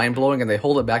that mind-blowing and they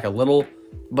hold it back a little,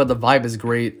 but the vibe is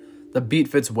great, the beat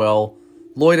fits well,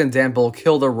 Lloyd and Dan Bull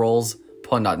kill their roles,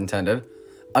 pun not intended.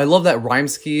 I love that rhyme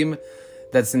scheme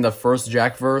that's in the first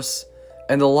Jack verse,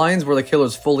 and the lines where the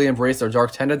killers fully embrace their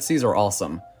dark tendencies are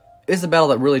awesome. It's a battle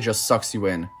that really just sucks you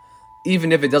in,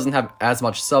 even if it doesn't have as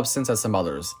much substance as some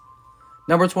others.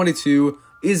 Number 22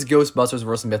 is Ghostbusters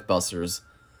vs Mythbusters.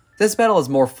 This battle has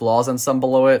more flaws than some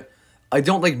below it. I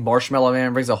don't think Marshmallow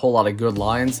Man brings a whole lot of good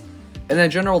lines, and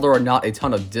in general there are not a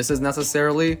ton of disses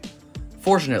necessarily.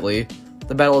 Fortunately,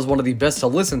 the battle is one of the best to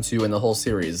listen to in the whole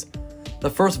series. The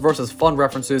first verse has fun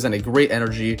references and a great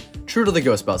energy, true to the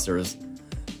Ghostbusters.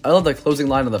 I love the closing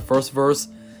line of the first verse,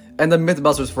 and the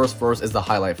Mythbusters first verse is the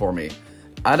highlight for me.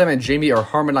 Adam and Jamie are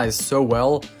harmonized so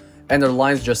well, and their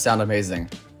lines just sound amazing.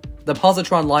 The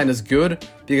positron line is good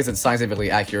because it's scientifically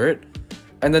accurate,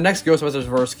 and the next Ghostbusters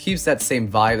verse keeps that same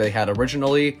vibe they had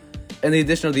originally, and the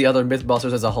addition of the other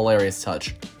Mythbusters is a hilarious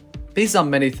touch. Based on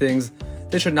many things,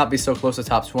 this should not be so close to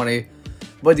top 20,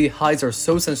 but the highs are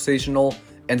so sensational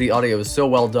and the audio is so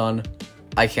well done,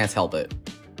 I can't help it.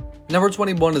 Number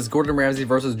 21 is Gordon Ramsay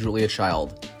vs Julia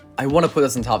Child. I want to put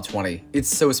this in top 20, it's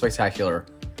so spectacular.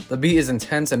 The beat is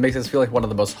intense and makes us feel like one of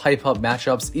the most hype-up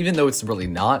matchups, even though it's really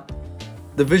not.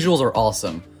 The visuals are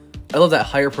awesome. I love that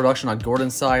higher production on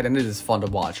Gordon's side, and it is fun to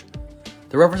watch.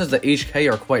 The references to HK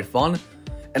are quite fun,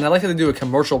 and I like how they do a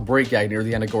commercial break gag near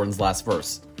the end of Gordon's last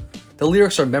verse. The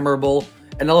lyrics are memorable,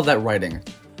 and I love that writing.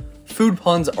 Food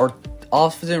puns are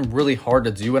often really hard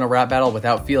to do in a rap battle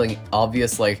without feeling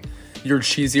obvious, like you're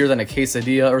cheesier than a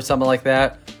quesadilla or something like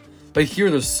that. But here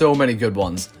there's so many good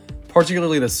ones,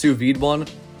 particularly the sous vide one.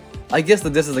 I guess the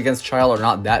disses against Child are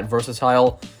not that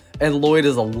versatile, and Lloyd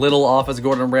is a little off as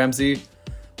Gordon Ramsay,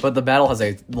 but the battle has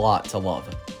a lot to love.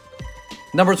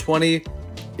 Number 20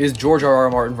 is George R.R.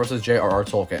 Martin vs J.R.R.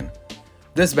 Tolkien.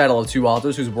 This battle of two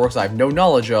authors whose works I have no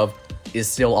knowledge of is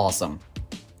still awesome.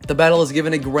 The battle is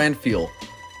given a grand feel,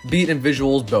 beat and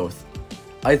visuals both.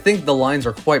 I think the lines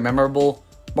are quite memorable.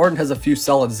 Martin has a few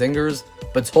solid zingers,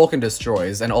 but Tolkien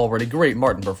destroys an already great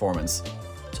Martin performance.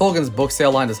 Tolkien's book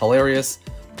sale line is hilarious,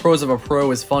 Prose of a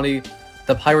Pro is funny,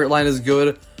 the pirate line is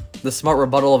good, the smart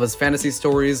rebuttal of his fantasy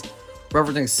stories,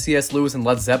 referencing C.S. Lewis and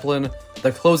Led Zeppelin,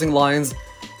 the closing lines,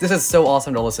 this is so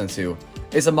awesome to listen to.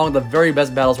 It's among the very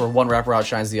best battles where one rapper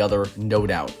outshines the other, no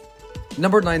doubt.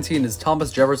 Number 19 is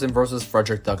Thomas Jefferson vs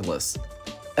Frederick Douglass.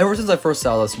 Ever since I first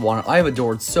saw this one, I have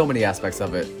adored so many aspects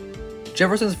of it.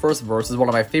 Jefferson's first verse is one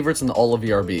of my favorites in all of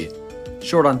ERB.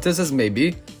 Short on disses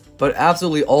maybe, but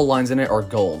absolutely all lines in it are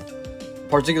gold.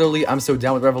 Particularly, I'm so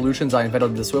down with revolutions I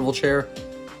invented the swivel chair,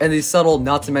 and the subtle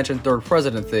not to mention third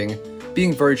president thing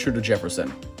being very true to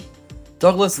Jefferson.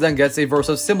 Douglas then gets a verse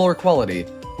of similar quality,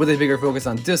 with a bigger focus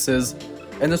on disses,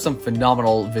 and there's some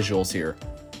phenomenal visuals here.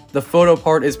 The photo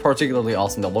part is particularly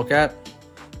awesome to look at.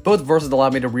 Both verses allow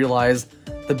me to realize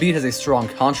the beat has a strong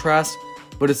contrast,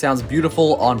 but it sounds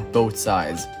beautiful on both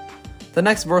sides. The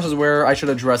next verse is where I should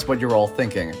address what you're all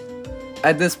thinking.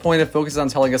 At this point, it focuses on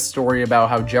telling a story about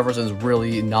how Jefferson's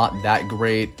really not that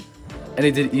great, and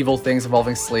he did evil things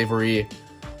involving slavery.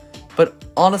 But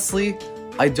honestly,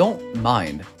 I don't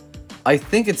mind. I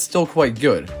think it's still quite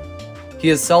good. He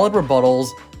has solid rebuttals,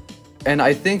 and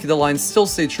I think the lines still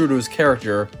stay true to his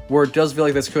character, where it does feel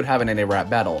like this could happen in a rap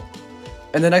battle.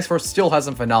 And the next verse still has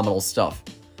some phenomenal stuff.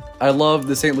 I love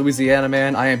the St. Louisiana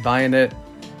man, I ain't buying it,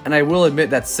 and I will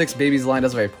admit that Six Babies line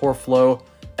does have a poor flow,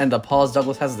 and the pause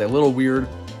Douglas has is a little weird,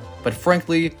 but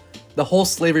frankly, the whole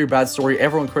slavery bad story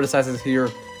everyone criticizes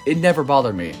here, it never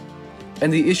bothered me.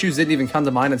 And the issues didn't even come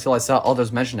to mind until I saw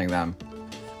others mentioning them.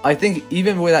 I think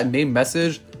even with that main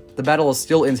message, the battle is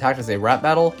still intact as a rap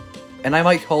battle, and I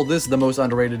might call this the most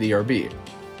underrated ERB.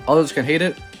 Others can hate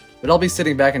it, but I'll be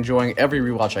sitting back enjoying every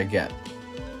rewatch I get.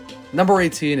 Number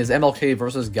 18 is MLK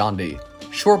vs Gandhi.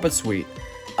 Short but sweet.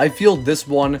 I feel this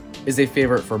one is a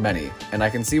favorite for many, and I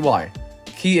can see why.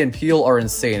 Key and Peel are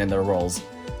insane in their roles.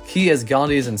 Key as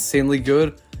Gandhi is insanely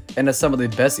good, and has some of the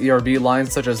best ERB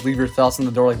lines such as leave your thoughts in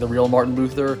the door like the real Martin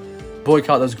Luther,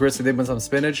 boycott those grits and dip with some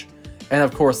spinach, and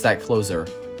of course that closer.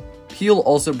 Peel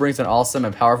also brings an awesome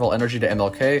and powerful energy to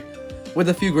MLK, with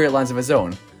a few great lines of his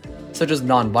own, such as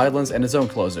non-violence and his own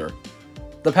closer.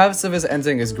 The pacifist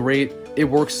ending is great, it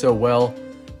works so well,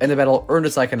 and the battle earned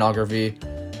its iconography.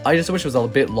 I just wish it was a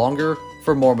bit longer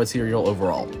for more material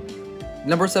overall.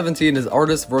 Number 17 is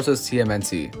Artist vs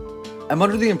TMNT. I'm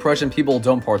under the impression people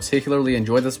don't particularly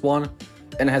enjoy this one,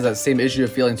 and it has that same issue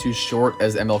of feeling too short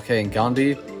as MLK and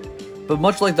Gandhi, but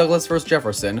much like Douglas vs.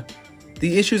 Jefferson,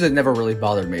 the issue is it never really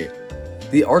bothered me.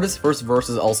 The artist's first verse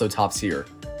is also top tier.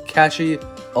 Catchy,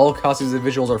 all costumes and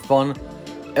visuals are fun,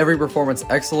 every performance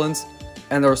excellent,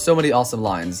 and there are so many awesome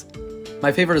lines.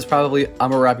 My favorite is probably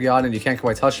 "I'm a rap god and you can't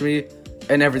quite touch me,"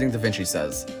 and everything Da Vinci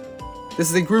says. This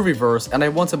is a groovy verse, and I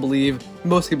want to believe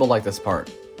most people like this part.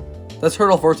 The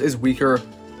turtle verse is weaker,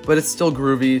 but it's still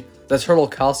groovy. The turtle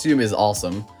costume is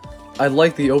awesome. I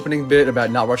like the opening bit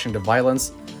about not rushing to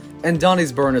violence, and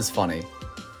Donnie's burn is funny.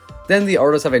 Then the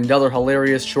artists have another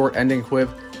hilarious short ending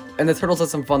quip, and the turtles have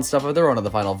some fun stuff of their own in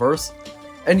the final verse.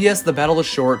 And yes, the battle is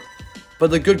short, but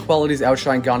the good qualities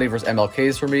outshine Gandhi vs.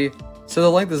 MLK's for me, so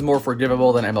the length is more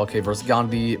forgivable than MLK vs.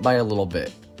 Gandhi by a little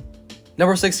bit.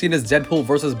 Number 16 is Deadpool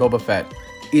vs. Boba Fett.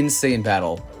 Insane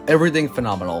battle. Everything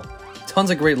phenomenal. Tons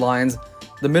of great lines.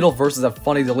 The middle verses have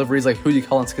funny deliveries like "Who You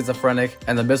Callin' Schizophrenic"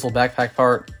 and the missile backpack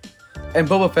part. And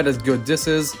Boba Fett has good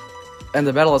disses. And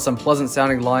the battle has some pleasant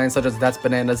sounding lines such as "That's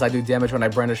bananas, I do damage when I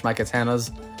brandish my katanas."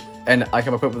 And "I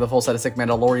come equipped with a full set of sick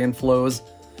Mandalorian flows."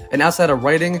 And outside of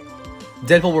writing,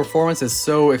 Deadpool performance is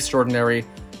so extraordinary,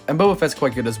 and Boba Fett's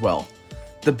quite good as well.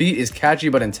 The beat is catchy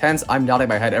but intense, I'm nodding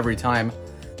my head every time.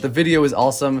 The video is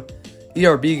awesome.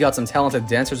 ERB got some talented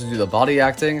dancers to do the body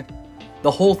acting. The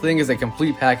whole thing is a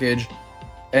complete package,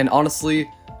 and honestly,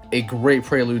 a great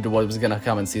prelude to what was gonna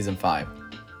come in Season 5.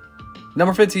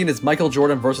 Number 15 is Michael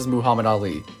Jordan vs. Muhammad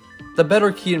Ali. The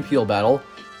better Key and Peele battle,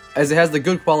 as it has the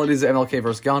good qualities of MLK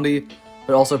vs. Gandhi,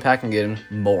 but also packing in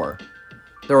more.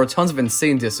 There are tons of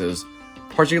insane disses,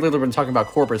 particularly when talking about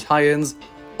corporate tie-ins,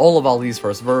 all of Ali's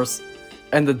first verse,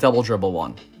 and the double dribble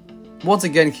one. Once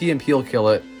again, Key and Peele kill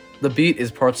it. The beat is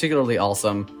particularly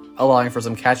awesome, allowing for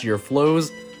some catchier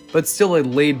flows, but still a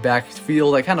laid-back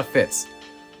feel that kind of fits.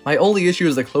 My only issue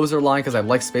is the closer line because I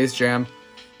like Space Jam,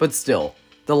 but still,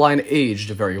 the line aged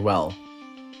very well.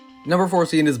 Number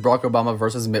 14 is Barack Obama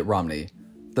vs. Mitt Romney.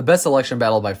 The best election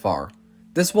battle by far.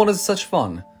 This one is such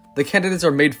fun. The candidates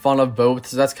are made fun of both,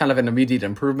 so that's kind of an immediate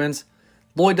improvement.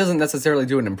 Lloyd doesn't necessarily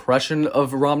do an impression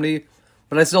of Romney,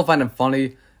 but I still find him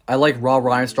funny. I like raw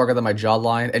rhymes stronger than my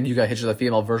jawline, and "You Got Hitched" is a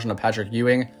female version of Patrick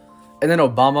Ewing. And then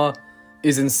Obama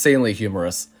is insanely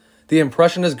humorous. The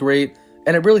impression is great,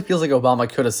 and it really feels like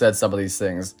Obama could have said some of these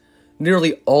things.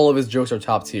 Nearly all of his jokes are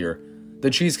top tier. The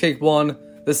cheesecake one,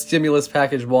 the stimulus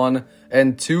package one,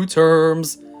 and 2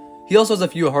 terms. He also has a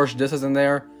few harsh disses in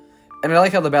there, and I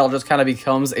like how the battle just kind of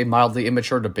becomes a mildly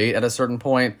immature debate at a certain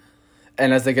point,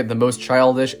 and as they get the most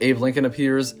childish, Abe Lincoln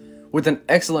appears, with an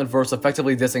excellent verse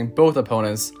effectively dissing both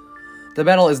opponents. The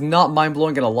battle is not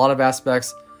mind-blowing in a lot of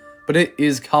aspects, but it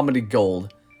is comedy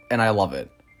gold, and I love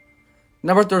it.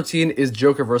 Number 13 is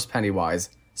Joker vs. Pennywise.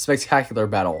 Spectacular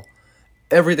battle.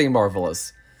 Everything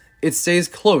marvelous. It stays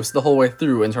close the whole way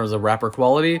through in terms of rapper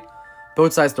quality.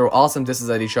 Both sides throw awesome disses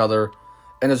at each other,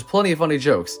 and there's plenty of funny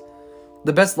jokes.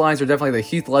 The best lines are definitely the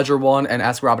Heath Ledger one and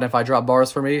 "Ask Robin If I Drop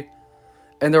Bars" for me.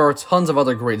 And there are tons of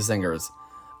other great zingers.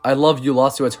 I love "You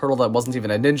Lost to a Turtle That Wasn't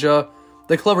Even a Ninja,"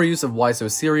 the clever use of "Why So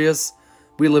Serious,"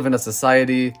 "We Live in a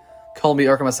Society," "Call Me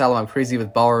Arkham Asylum, I'm Crazy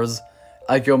with Bars,"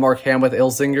 "I Go Mark Ham with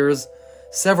Ill Zingers,"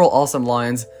 several awesome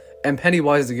lines, and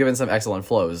Pennywise is given some excellent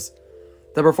flows.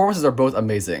 The performances are both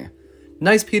amazing.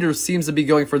 Nice Peter seems to be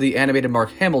going for the animated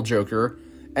Mark Hamill Joker,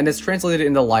 and it's translated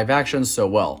into live action so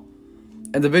well.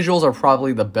 And the visuals are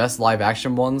probably the best live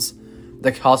action ones.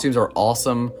 The costumes are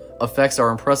awesome, effects are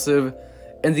impressive,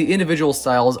 and the individual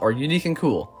styles are unique and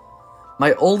cool.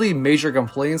 My only major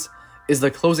complaint is the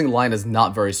closing line is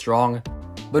not very strong,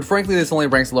 but frankly this only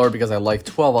ranks lower because I like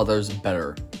 12 others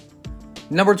better.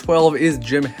 Number 12 is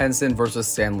Jim Henson vs.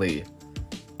 Stan Lee.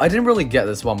 I didn't really get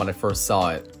this one when I first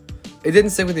saw it. It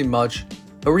didn't stick with me much,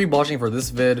 but rewatching for this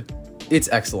vid, it's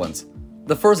excellent.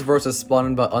 The first verse is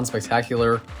spun but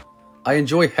unspectacular. I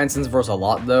enjoy Henson's verse a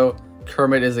lot though.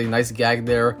 Kermit is a nice gag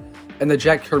there, and the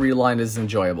Jack Kirby line is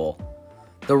enjoyable.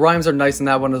 The rhymes are nice in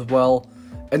that one as well,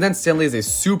 and then Stan Lee is a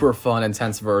super fun,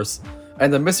 intense verse,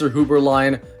 and the Mr. Hooper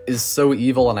line is so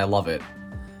evil and I love it.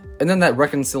 And then that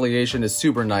reconciliation is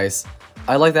super nice.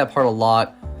 I like that part a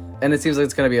lot, and it seems like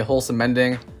it's going to be a wholesome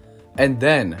ending. And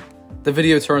then, the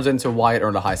video turns into why it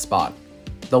earned a high spot.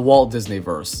 The Walt Disney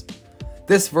verse.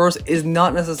 This verse is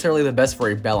not necessarily the best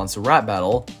for a balanced rap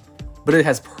battle, but it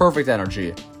has perfect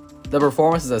energy. The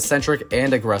performance is eccentric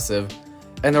and aggressive,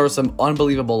 and there are some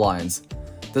unbelievable lines.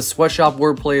 The sweatshop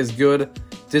wordplay is good,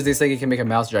 Disney saying he can make a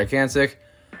mouse gigantic,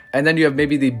 and then you have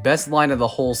maybe the best line of the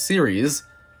whole series.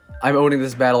 I'm owning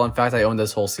this battle, in fact I own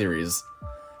this whole series.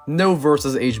 No verse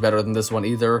has aged better than this one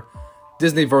either.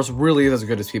 Disney verse really is as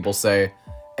good as people say,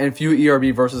 and few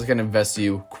ERB verses can invest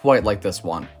you quite like this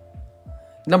one.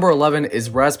 Number 11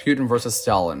 is Rasputin vs.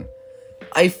 Stalin.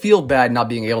 I feel bad not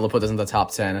being able to put this in the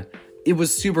top 10. It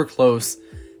was super close,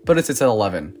 but it sits at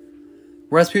 11.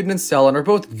 Rasputin and Stalin are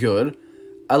both good.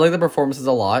 I like the performances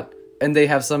a lot, and they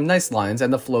have some nice lines,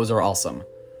 and the flows are awesome.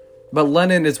 But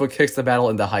Lennon is what kicks the battle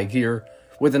into high gear,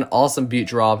 with an awesome beat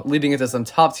drop, leading into some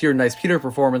top-tier Nice Peter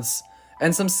performance,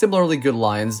 and some similarly good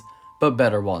lines, but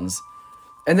better ones.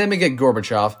 And then we get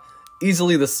Gorbachev,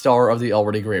 easily the star of the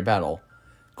already great battle.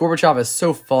 Gorbachev is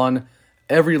so fun,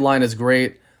 every line is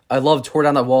great, I love tore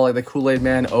down that wall like the Kool-Aid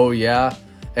Man, oh yeah,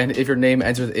 and if your name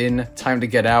ends with in, time to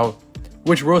get out,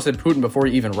 which roasted Putin before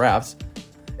he even rapped.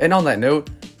 And on that note,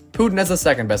 Putin has the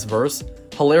second best verse,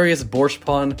 hilarious borscht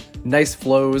pun, nice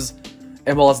flows,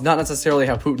 and while it's not necessarily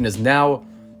how Putin is now,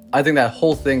 I think that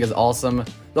whole thing is awesome,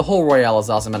 the whole Royale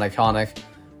is awesome and iconic,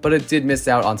 but it did miss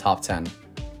out on top 10.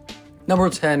 Number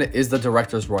 10 is the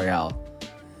Director's Royale.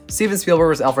 Steven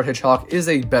Spielberg's Alfred Hitchcock is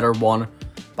a better one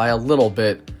by a little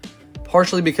bit,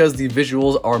 partially because the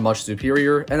visuals are much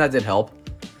superior, and that did help.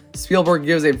 Spielberg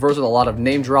gives a verse with a lot of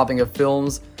name-dropping of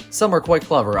films, some are quite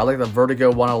clever, I like the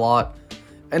Vertigo one a lot,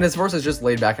 and his verse is just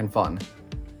laid back and fun.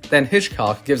 Then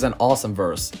Hitchcock gives an awesome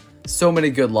verse, so many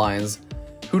good lines,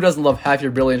 who doesn't love Half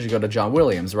Your Billion Should Go to John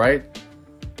Williams, right?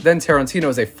 Then Tarantino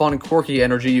is a fun, quirky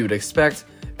energy you'd expect,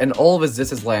 and all of his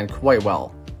disses land quite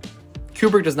well.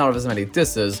 Kubrick does not have as many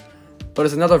disses, but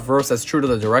it's another verse that's true to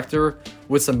the director,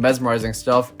 with some mesmerizing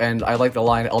stuff, and I like the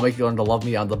line, I'll make you learn to love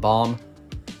me on the bomb.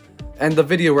 And the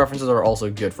video references are also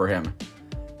good for him.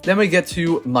 Then we get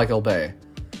to Michael Bay.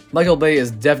 Michael Bay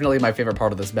is definitely my favorite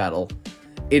part of this battle.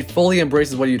 It fully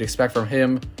embraces what you'd expect from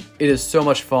him, it is so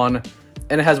much fun,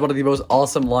 and it has one of the most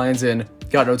awesome lines in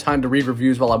Got No Time to Read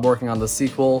Reviews While I'm Working on the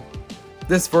Sequel.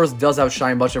 This verse does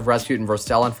outshine much of Rasputin vs.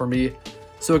 Stalin for me,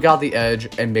 so it got the edge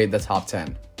and made the top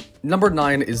 10. Number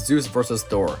 9 is Zeus vs.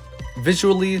 Thor.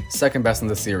 Visually, second best in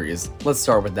the series. Let's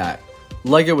start with that.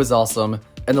 Lego is awesome,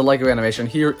 and the Lego animation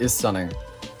here is stunning.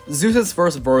 Zeus's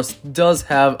first verse does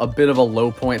have a bit of a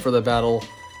low point for the battle,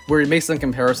 where he makes some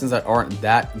comparisons that aren't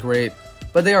that great,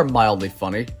 but they are mildly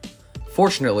funny.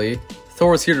 Fortunately,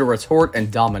 Thor is here to retort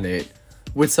and dominate,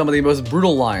 with some of the most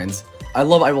brutal lines. I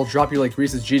love I will drop you like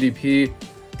Greece's GDP,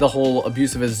 the whole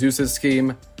abuse of his Zeus's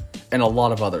scheme, and a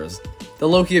lot of others. The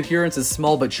low-key appearance is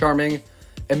small but charming,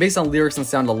 and based on lyrics and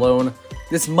sound alone,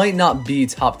 this might not be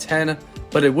top 10,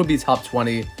 but it would be top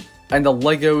 20, and the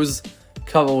Legos,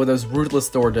 coupled with those ruthless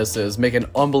Thor disses, make an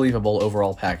unbelievable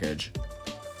overall package.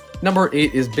 Number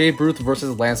 8 is Babe Ruth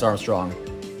vs. Lance Armstrong.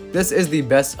 This is the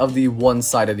best of the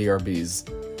one-sided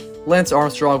ERBs. Lance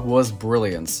Armstrong was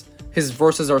brilliant. His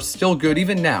verses are still good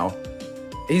even now.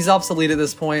 He's obsolete at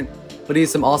this point, but he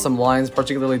has some awesome lines,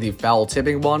 particularly the foul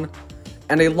tipping one,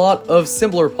 and a lot of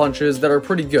simpler punches that are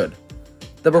pretty good.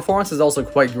 The performance is also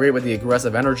quite great with the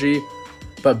aggressive energy,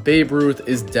 but Babe Ruth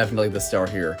is definitely the star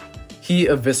here. He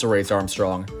eviscerates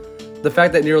Armstrong. The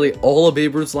fact that nearly all of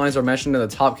Babe Ruth's lines are mentioned in the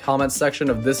top comments section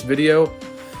of this video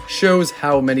shows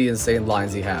how many insane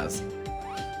lines he has.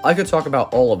 I could talk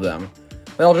about all of them,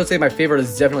 but I'll just say my favorite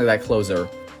is definitely that closer.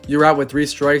 You're out with 3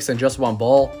 strikes and just 1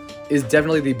 ball is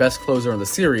definitely the best closer in the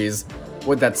series,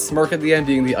 with that smirk at the end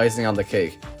being the icing on the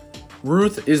cake.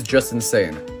 Ruth is just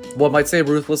insane. One might say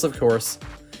ruthless, of course,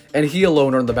 and he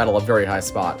alone earned the battle a very high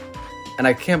spot. And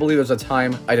I can't believe there's a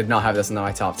time I did not have this in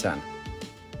my top 10.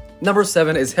 Number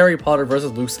 7 is Harry Potter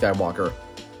vs. Luke Skywalker.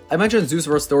 I mentioned Zeus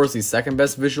vs. Thor is the second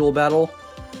best visual battle,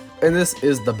 and this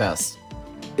is the best.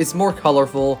 It's more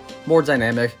colorful, more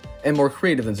dynamic, and more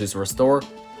creative than Zeus vs. Thor,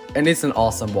 and it's an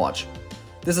awesome watch.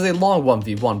 This is a long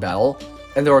 1v1 battle,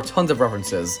 and there are tons of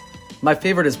references. My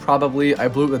favorite is probably I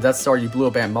blew up the Death Star, you blew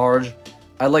up Aunt Marge.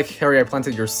 I like Harry, I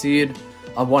planted your seed.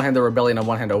 On one hand the rebellion, on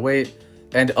one hand oh wait,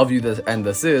 and of you this and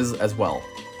this is as well.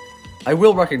 I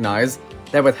will recognize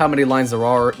that with how many lines there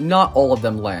are, not all of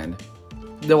them land.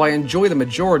 Though I enjoy the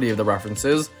majority of the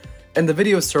references, and the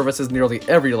video services nearly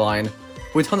every line,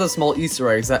 with tons of small Easter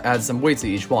eggs that add some weight to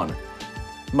each one.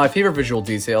 My favorite visual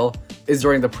detail is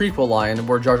during the prequel line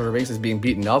where Jar Jar Binks is being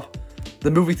beaten up,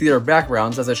 the movie theater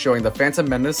backgrounds as it's showing The Phantom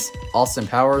Menace, Austin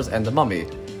Powers, and The Mummy,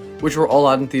 which were all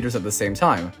out in theaters at the same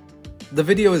time. The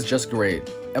video is just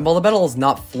great, and while the battle is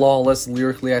not flawless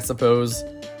lyrically I suppose,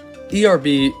 ERB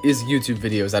is YouTube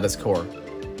videos at its core,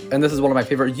 and this is one of my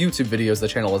favorite YouTube videos the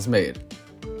channel has made.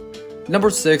 Number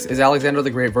 6 is Alexander the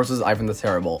Great vs. Ivan the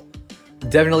Terrible.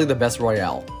 Definitely the best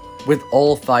Royale, with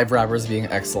all 5 rappers being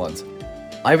excellent.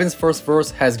 Ivan's first verse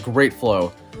has great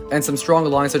flow, and some strong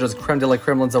lines such as Creme de la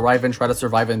Kremlin's arrivin', try to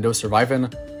survive and no survivin'.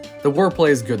 The wordplay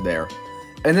is good there.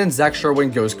 And then Zach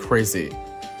Sherwin goes crazy.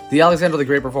 The Alexander the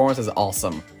Great performance is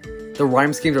awesome. The The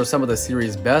rhyme schemes are some of the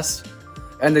series' best,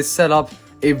 and they set up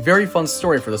a very fun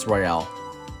story for this royale,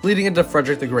 leading into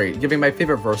Frederick the Great, giving my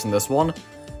favorite verse in this one.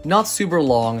 Not super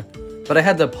long, but I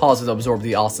had to pause to absorb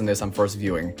the awesomeness on first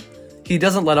viewing. He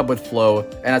doesn't let up with flow,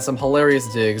 and had some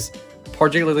hilarious digs,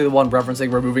 particularly the one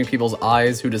referencing removing people's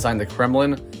eyes who designed the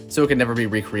Kremlin so it could never be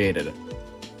recreated.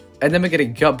 And then we get a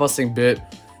gut-busting bit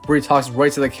where he talks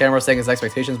right to the camera saying his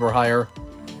expectations were higher,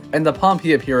 and the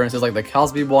Pompey appearance is like the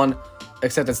Cosby one,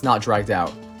 except it's not dragged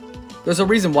out. There's a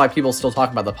reason why people still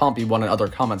talk about the Pompey one in other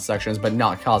comment sections, but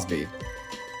not Cosby.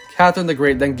 Catherine the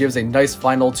Great then gives a nice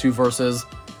final 2 verses.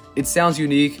 It sounds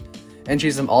unique, and she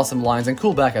has some awesome lines and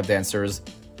cool backup dancers.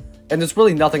 And there's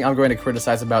really nothing I'm going to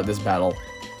criticize about this battle.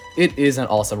 It is an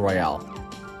awesome royale.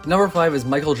 Number 5 is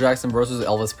Michael Jackson versus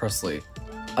Elvis Presley.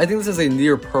 I think this is a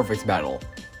near perfect battle.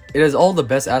 It has all the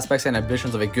best aspects and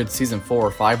ambitions of a good Season 4 or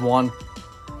 5 one,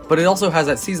 but it also has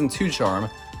that Season 2 charm,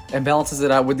 and balances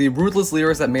it out with the ruthless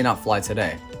lyrics that may not fly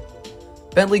today.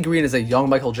 Bentley Green as a young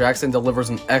Michael Jackson delivers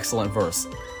an excellent verse,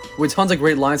 with tons of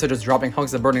great lines such as dropping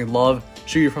hunks of burning love,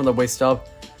 shoot you from the waist up,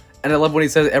 and I love when he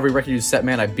says every record you set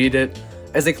man I beat it,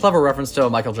 as a clever reference to a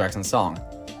Michael Jackson song.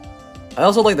 I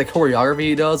also like the choreography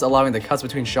he does, allowing the cuts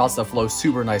between shots to flow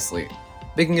super nicely,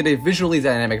 making it a visually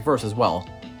dynamic verse as well.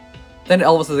 Then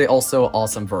Elvis is a also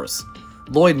awesome verse.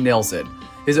 Lloyd nails it.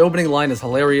 His opening line is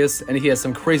hilarious, and he has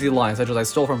some crazy lines such as I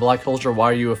stole from black culture,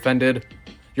 why are you offended?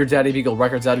 Your daddy beagled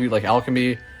records out of you like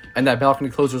alchemy, and that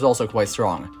balcony closer is also quite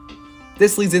strong.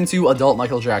 This leads into adult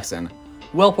Michael Jackson,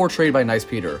 well portrayed by Nice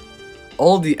Peter.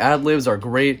 All of the ad-libs are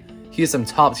great, he has some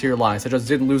top tier lines such as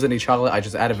didn't lose any chocolate, I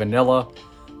just added vanilla.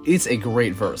 It's a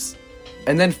great verse.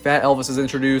 And then Fat Elvis is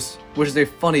introduced, which is a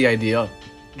funny idea,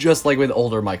 just like with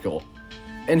older Michael.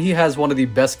 And he has one of the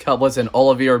best couplets in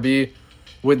all of ERB,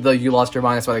 with the you lost your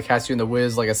mind, that's why they cast you in the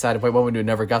whiz like a sad white woman who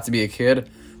never got to be a kid.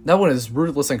 That one is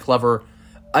ruthless and clever.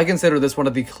 I consider this one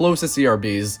of the closest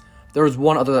ERBs. There is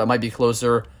one other that might be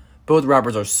closer. Both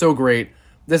rappers are so great.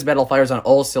 This battle fires on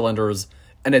all cylinders,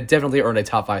 and it definitely earned a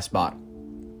top 5 spot.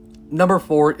 Number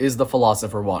 4 is the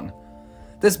Philosopher one.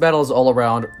 This battle is all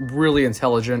around really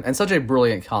intelligent and such a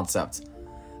brilliant concept.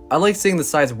 I like seeing the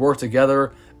sides work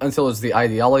together until there's the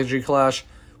ideology clash,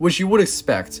 which you would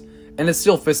expect, and it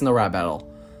still fits in the rap battle.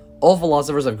 All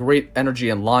philosophers have great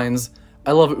energy and lines.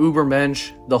 I love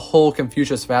Ubermensch, the whole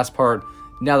Confucius fast part,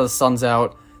 now the sun's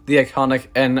out, the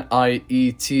iconic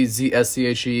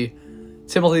Nietzsche.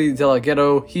 Timothy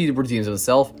Delgado, he redeems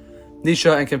himself. Nietzsche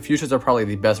and Confucius are probably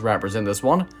the best rappers in this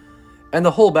one. And the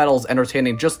whole battle is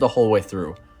entertaining just the whole way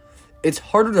through. It's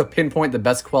harder to pinpoint the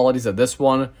best qualities of this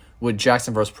one with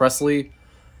Jackson vs. Presley,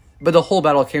 but the whole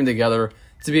battle came together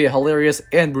to be a hilarious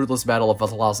and ruthless battle of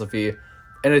philosophy,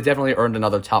 and it definitely earned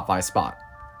another top 5 spot.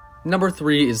 Number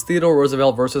 3 is Theodore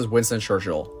Roosevelt vs. Winston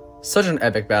Churchill. Such an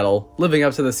epic battle, living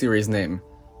up to the series name.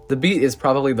 The beat is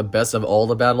probably the best of all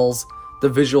the battles, the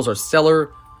visuals are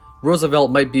stellar, Roosevelt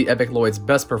might be epiclloyd's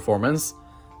best performance,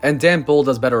 and Dan Bull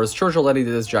does better as Churchill than he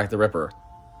did as Jack the Ripper.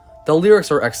 The lyrics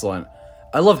are excellent.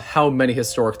 I love how many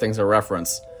historic things are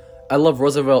referenced. I love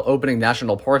Roosevelt opening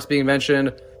national parks being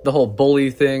mentioned, the whole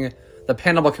bully thing, the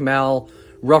Panama Canal,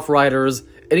 Rough Riders,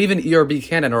 and even ERB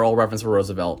canon are all referenced for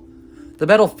Roosevelt. The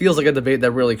battle feels like a debate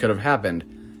that really could have happened,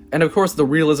 and of course the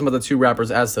realism of the two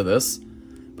rappers adds to this,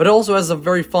 but it also has some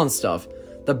very fun stuff.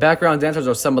 The background dancers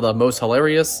are some of the most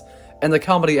hilarious, and the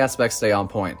comedy aspects stay on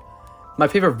point. My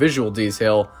favorite visual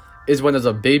detail is when there's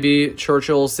a baby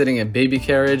Churchill sitting in baby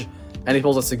carriage, and he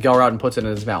pulls a cigar out and puts it in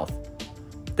his mouth.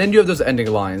 Then you have those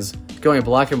ending lines, going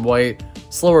black and white,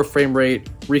 slower frame rate,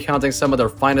 recounting some of their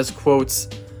finest quotes,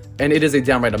 and it is a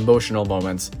downright emotional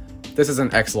moment. This is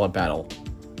an excellent battle.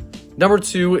 Number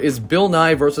 2 is Bill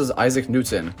Nye vs. Isaac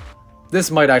Newton.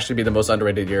 This might actually be the most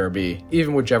underrated ERB,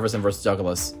 even with Jefferson vs.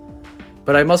 Douglas.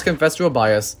 But I must confess to a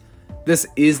bias, this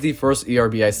is the first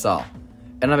ERB I saw,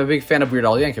 and I'm a big fan of Weird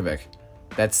Al Yankovic.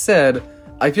 That said,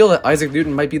 I feel that Isaac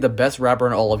Newton might be the best rapper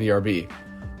in all of ERB.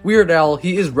 Weird Al,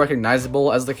 he is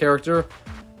recognizable as the character,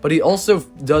 but he also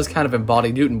does kind of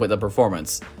embody Newton with the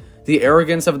performance. The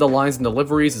arrogance of the lines and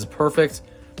deliveries is perfect,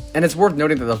 and it's worth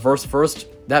noting that the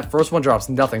that first one drops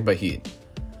nothing but heat.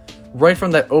 Right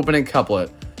from that opening couplet,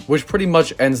 which pretty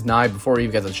much ends Nye before he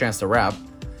even gets a chance to rap.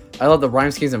 I love the rhyme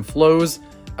schemes and flows.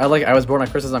 I like I was born on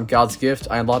Christmas, I'm God's gift,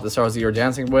 I unlocked the stars that you're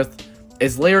dancing with.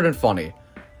 It's layered and funny,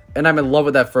 and I'm in love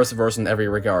with that first verse in every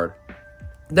regard.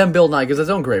 Then Bill Nye gives his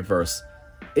own great verse.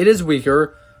 It is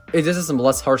weaker, it just has some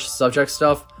less harsh subject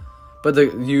stuff, but the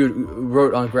 "you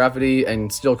wrote on gravity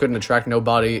and still couldn't attract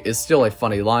nobody" is still a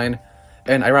funny line,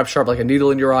 and "I rap sharp like a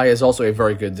needle in your eye" is also a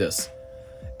very good diss.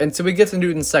 And so we get to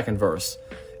Newton's second verse,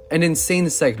 an insane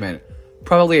segment,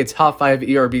 Probably a top 5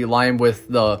 ERB line with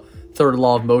the third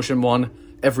law of motion one.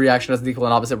 Every action has an equal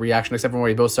and opposite reaction except for when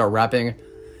we both start rapping.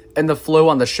 And the flow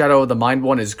on the Shadow of the Mind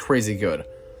one is crazy good.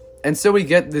 And so we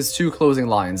get these 2 closing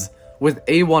lines with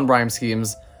A1 rhyme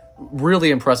schemes,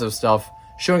 really impressive stuff,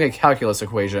 showing a calculus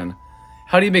equation.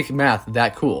 How do you make math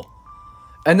that cool?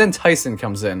 And then Tyson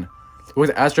comes in,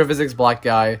 with astrophysics black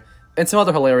guy, and some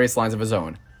other hilarious lines of his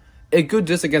own. A good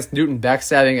diss against Newton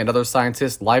backstabbing and other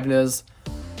scientist Leibniz.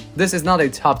 This is not a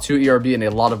top 2 ERB in a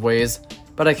lot of ways,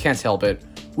 but I can't help it.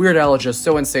 Weird Al is just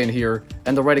so insane here,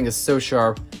 and the writing is so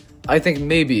sharp. I think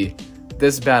maybe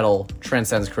this battle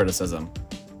transcends criticism.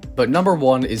 But number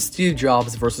 1 is Steve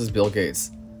Jobs versus Bill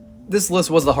Gates. This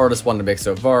list was the hardest one to make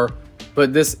so far,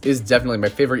 but this is definitely my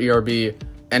favorite ERB,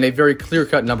 and a very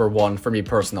clear-cut number 1 for me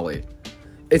personally.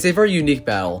 It's a very unique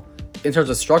battle. In terms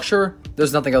of structure,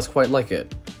 there's nothing else quite like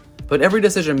it. But every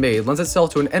decision made lends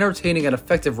itself to an entertaining and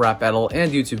effective rap battle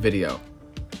and YouTube video.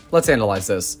 Let's analyze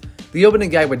this. The opening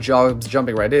gag with Jobs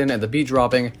jumping right in and the beat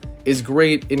dropping is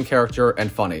great, in character,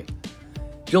 and funny.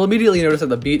 You'll immediately notice that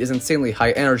the beat is insanely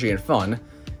high energy and fun,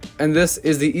 and this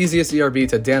is the easiest ERB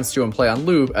to dance to and play on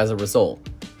loop as a result.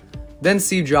 Then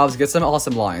Steve Jobs gets some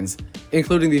awesome lines,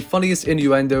 including the funniest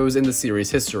innuendos in the series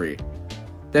history.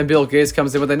 Then Bill Gates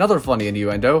comes in with another funny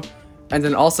innuendo, and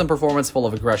an awesome performance full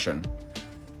of aggression.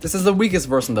 This is the weakest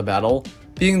verse in the battle,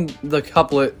 being the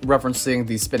couplet referencing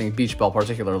the spinning beach ball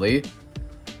particularly,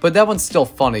 but that one's still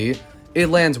funny, it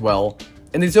lands well,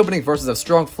 and these opening verses have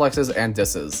strong flexes and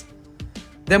disses.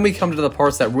 Then we come to the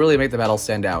parts that really make the battle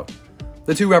stand out.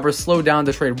 The 2 rappers slow down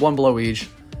to trade 1 blow each,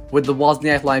 with the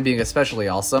Wozniak line being especially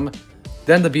awesome.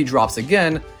 Then the beat drops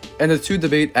again, and the 2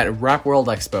 debate at Rap World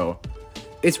Expo.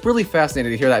 It's really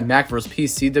fascinating to hear that Mac vs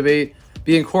PC debate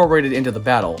be incorporated into the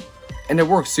battle, and it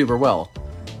works super well.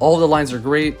 All of the lines are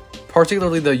great,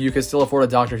 particularly the "you could still afford a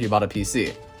doctor if you bought a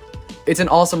PC." It's an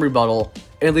awesome rebuttal,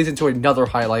 and it leads into another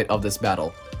highlight of this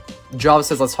battle. Jobs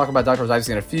says, "Let's talk about doctors, I've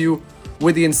seen a few,"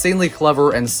 with the insanely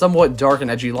clever and somewhat dark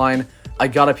and edgy line, "I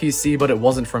got a PC, but it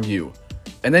wasn't from you."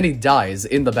 And then he dies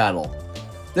in the battle.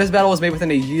 This battle was made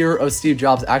within a year of Steve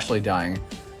Jobs actually dying,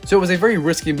 so it was a very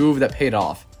risky move that paid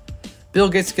off. Bill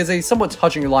Gates gets a somewhat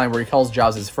touching line where he calls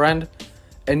Jobs his friend,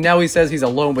 and now he says he's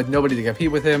alone with nobody to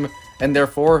compete with him, and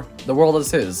therefore, the world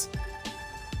is his.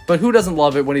 But who doesn't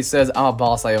love it when he says, "I'm a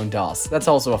boss, I own DOS"? That's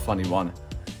also a funny one.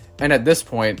 And at this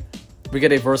point, we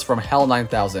get a verse from HAL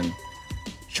 9000,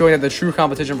 showing that the true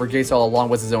competition for Gates all along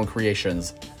was his own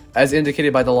creations, as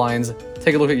indicated by the lines,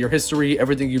 "Take a look at your history,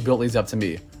 everything you built leads up to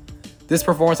me." This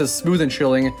performance is smooth and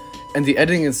chilling, and the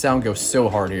editing and sound go so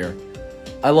hard here.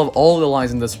 I love all of the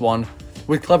lines in this one,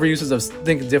 with clever uses of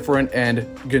 "think different" and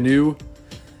 "GNU."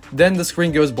 Then the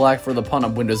screen goes black for the pun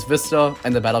on Windows Vista,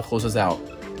 and the battle closes out.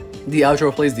 The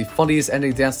outro plays the funniest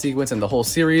ending dance sequence in the whole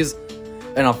series,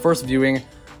 and on first viewing,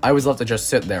 I was left to just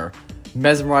sit there,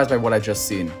 mesmerized by what I'd just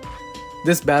seen.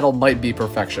 This battle might be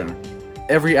perfection.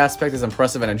 Every aspect is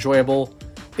impressive and enjoyable.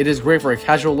 It is great for a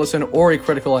casual listen or a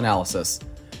critical analysis.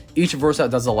 Each verse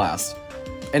outdoes the last,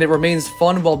 and it remains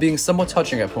fun while being somewhat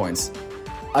touching at points.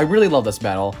 I really love this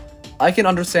battle. I can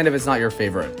understand if it's not your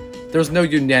favorite. There's no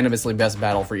unanimously best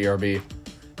battle for ERB,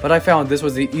 but I found this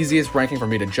was the easiest ranking for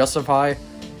me to justify,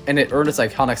 and it earned its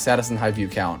iconic status and high view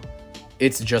count.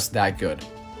 It's just that good.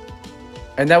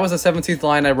 And that was the 17th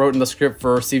line I wrote in the script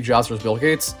for Steve Jobs vs. Bill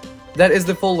Gates. That is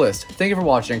the full list. Thank you for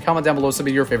watching. Comment down below some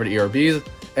of your favorite ERBs,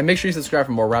 and make sure you subscribe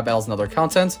for more rap battles and other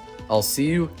content. I'll see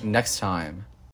you next time.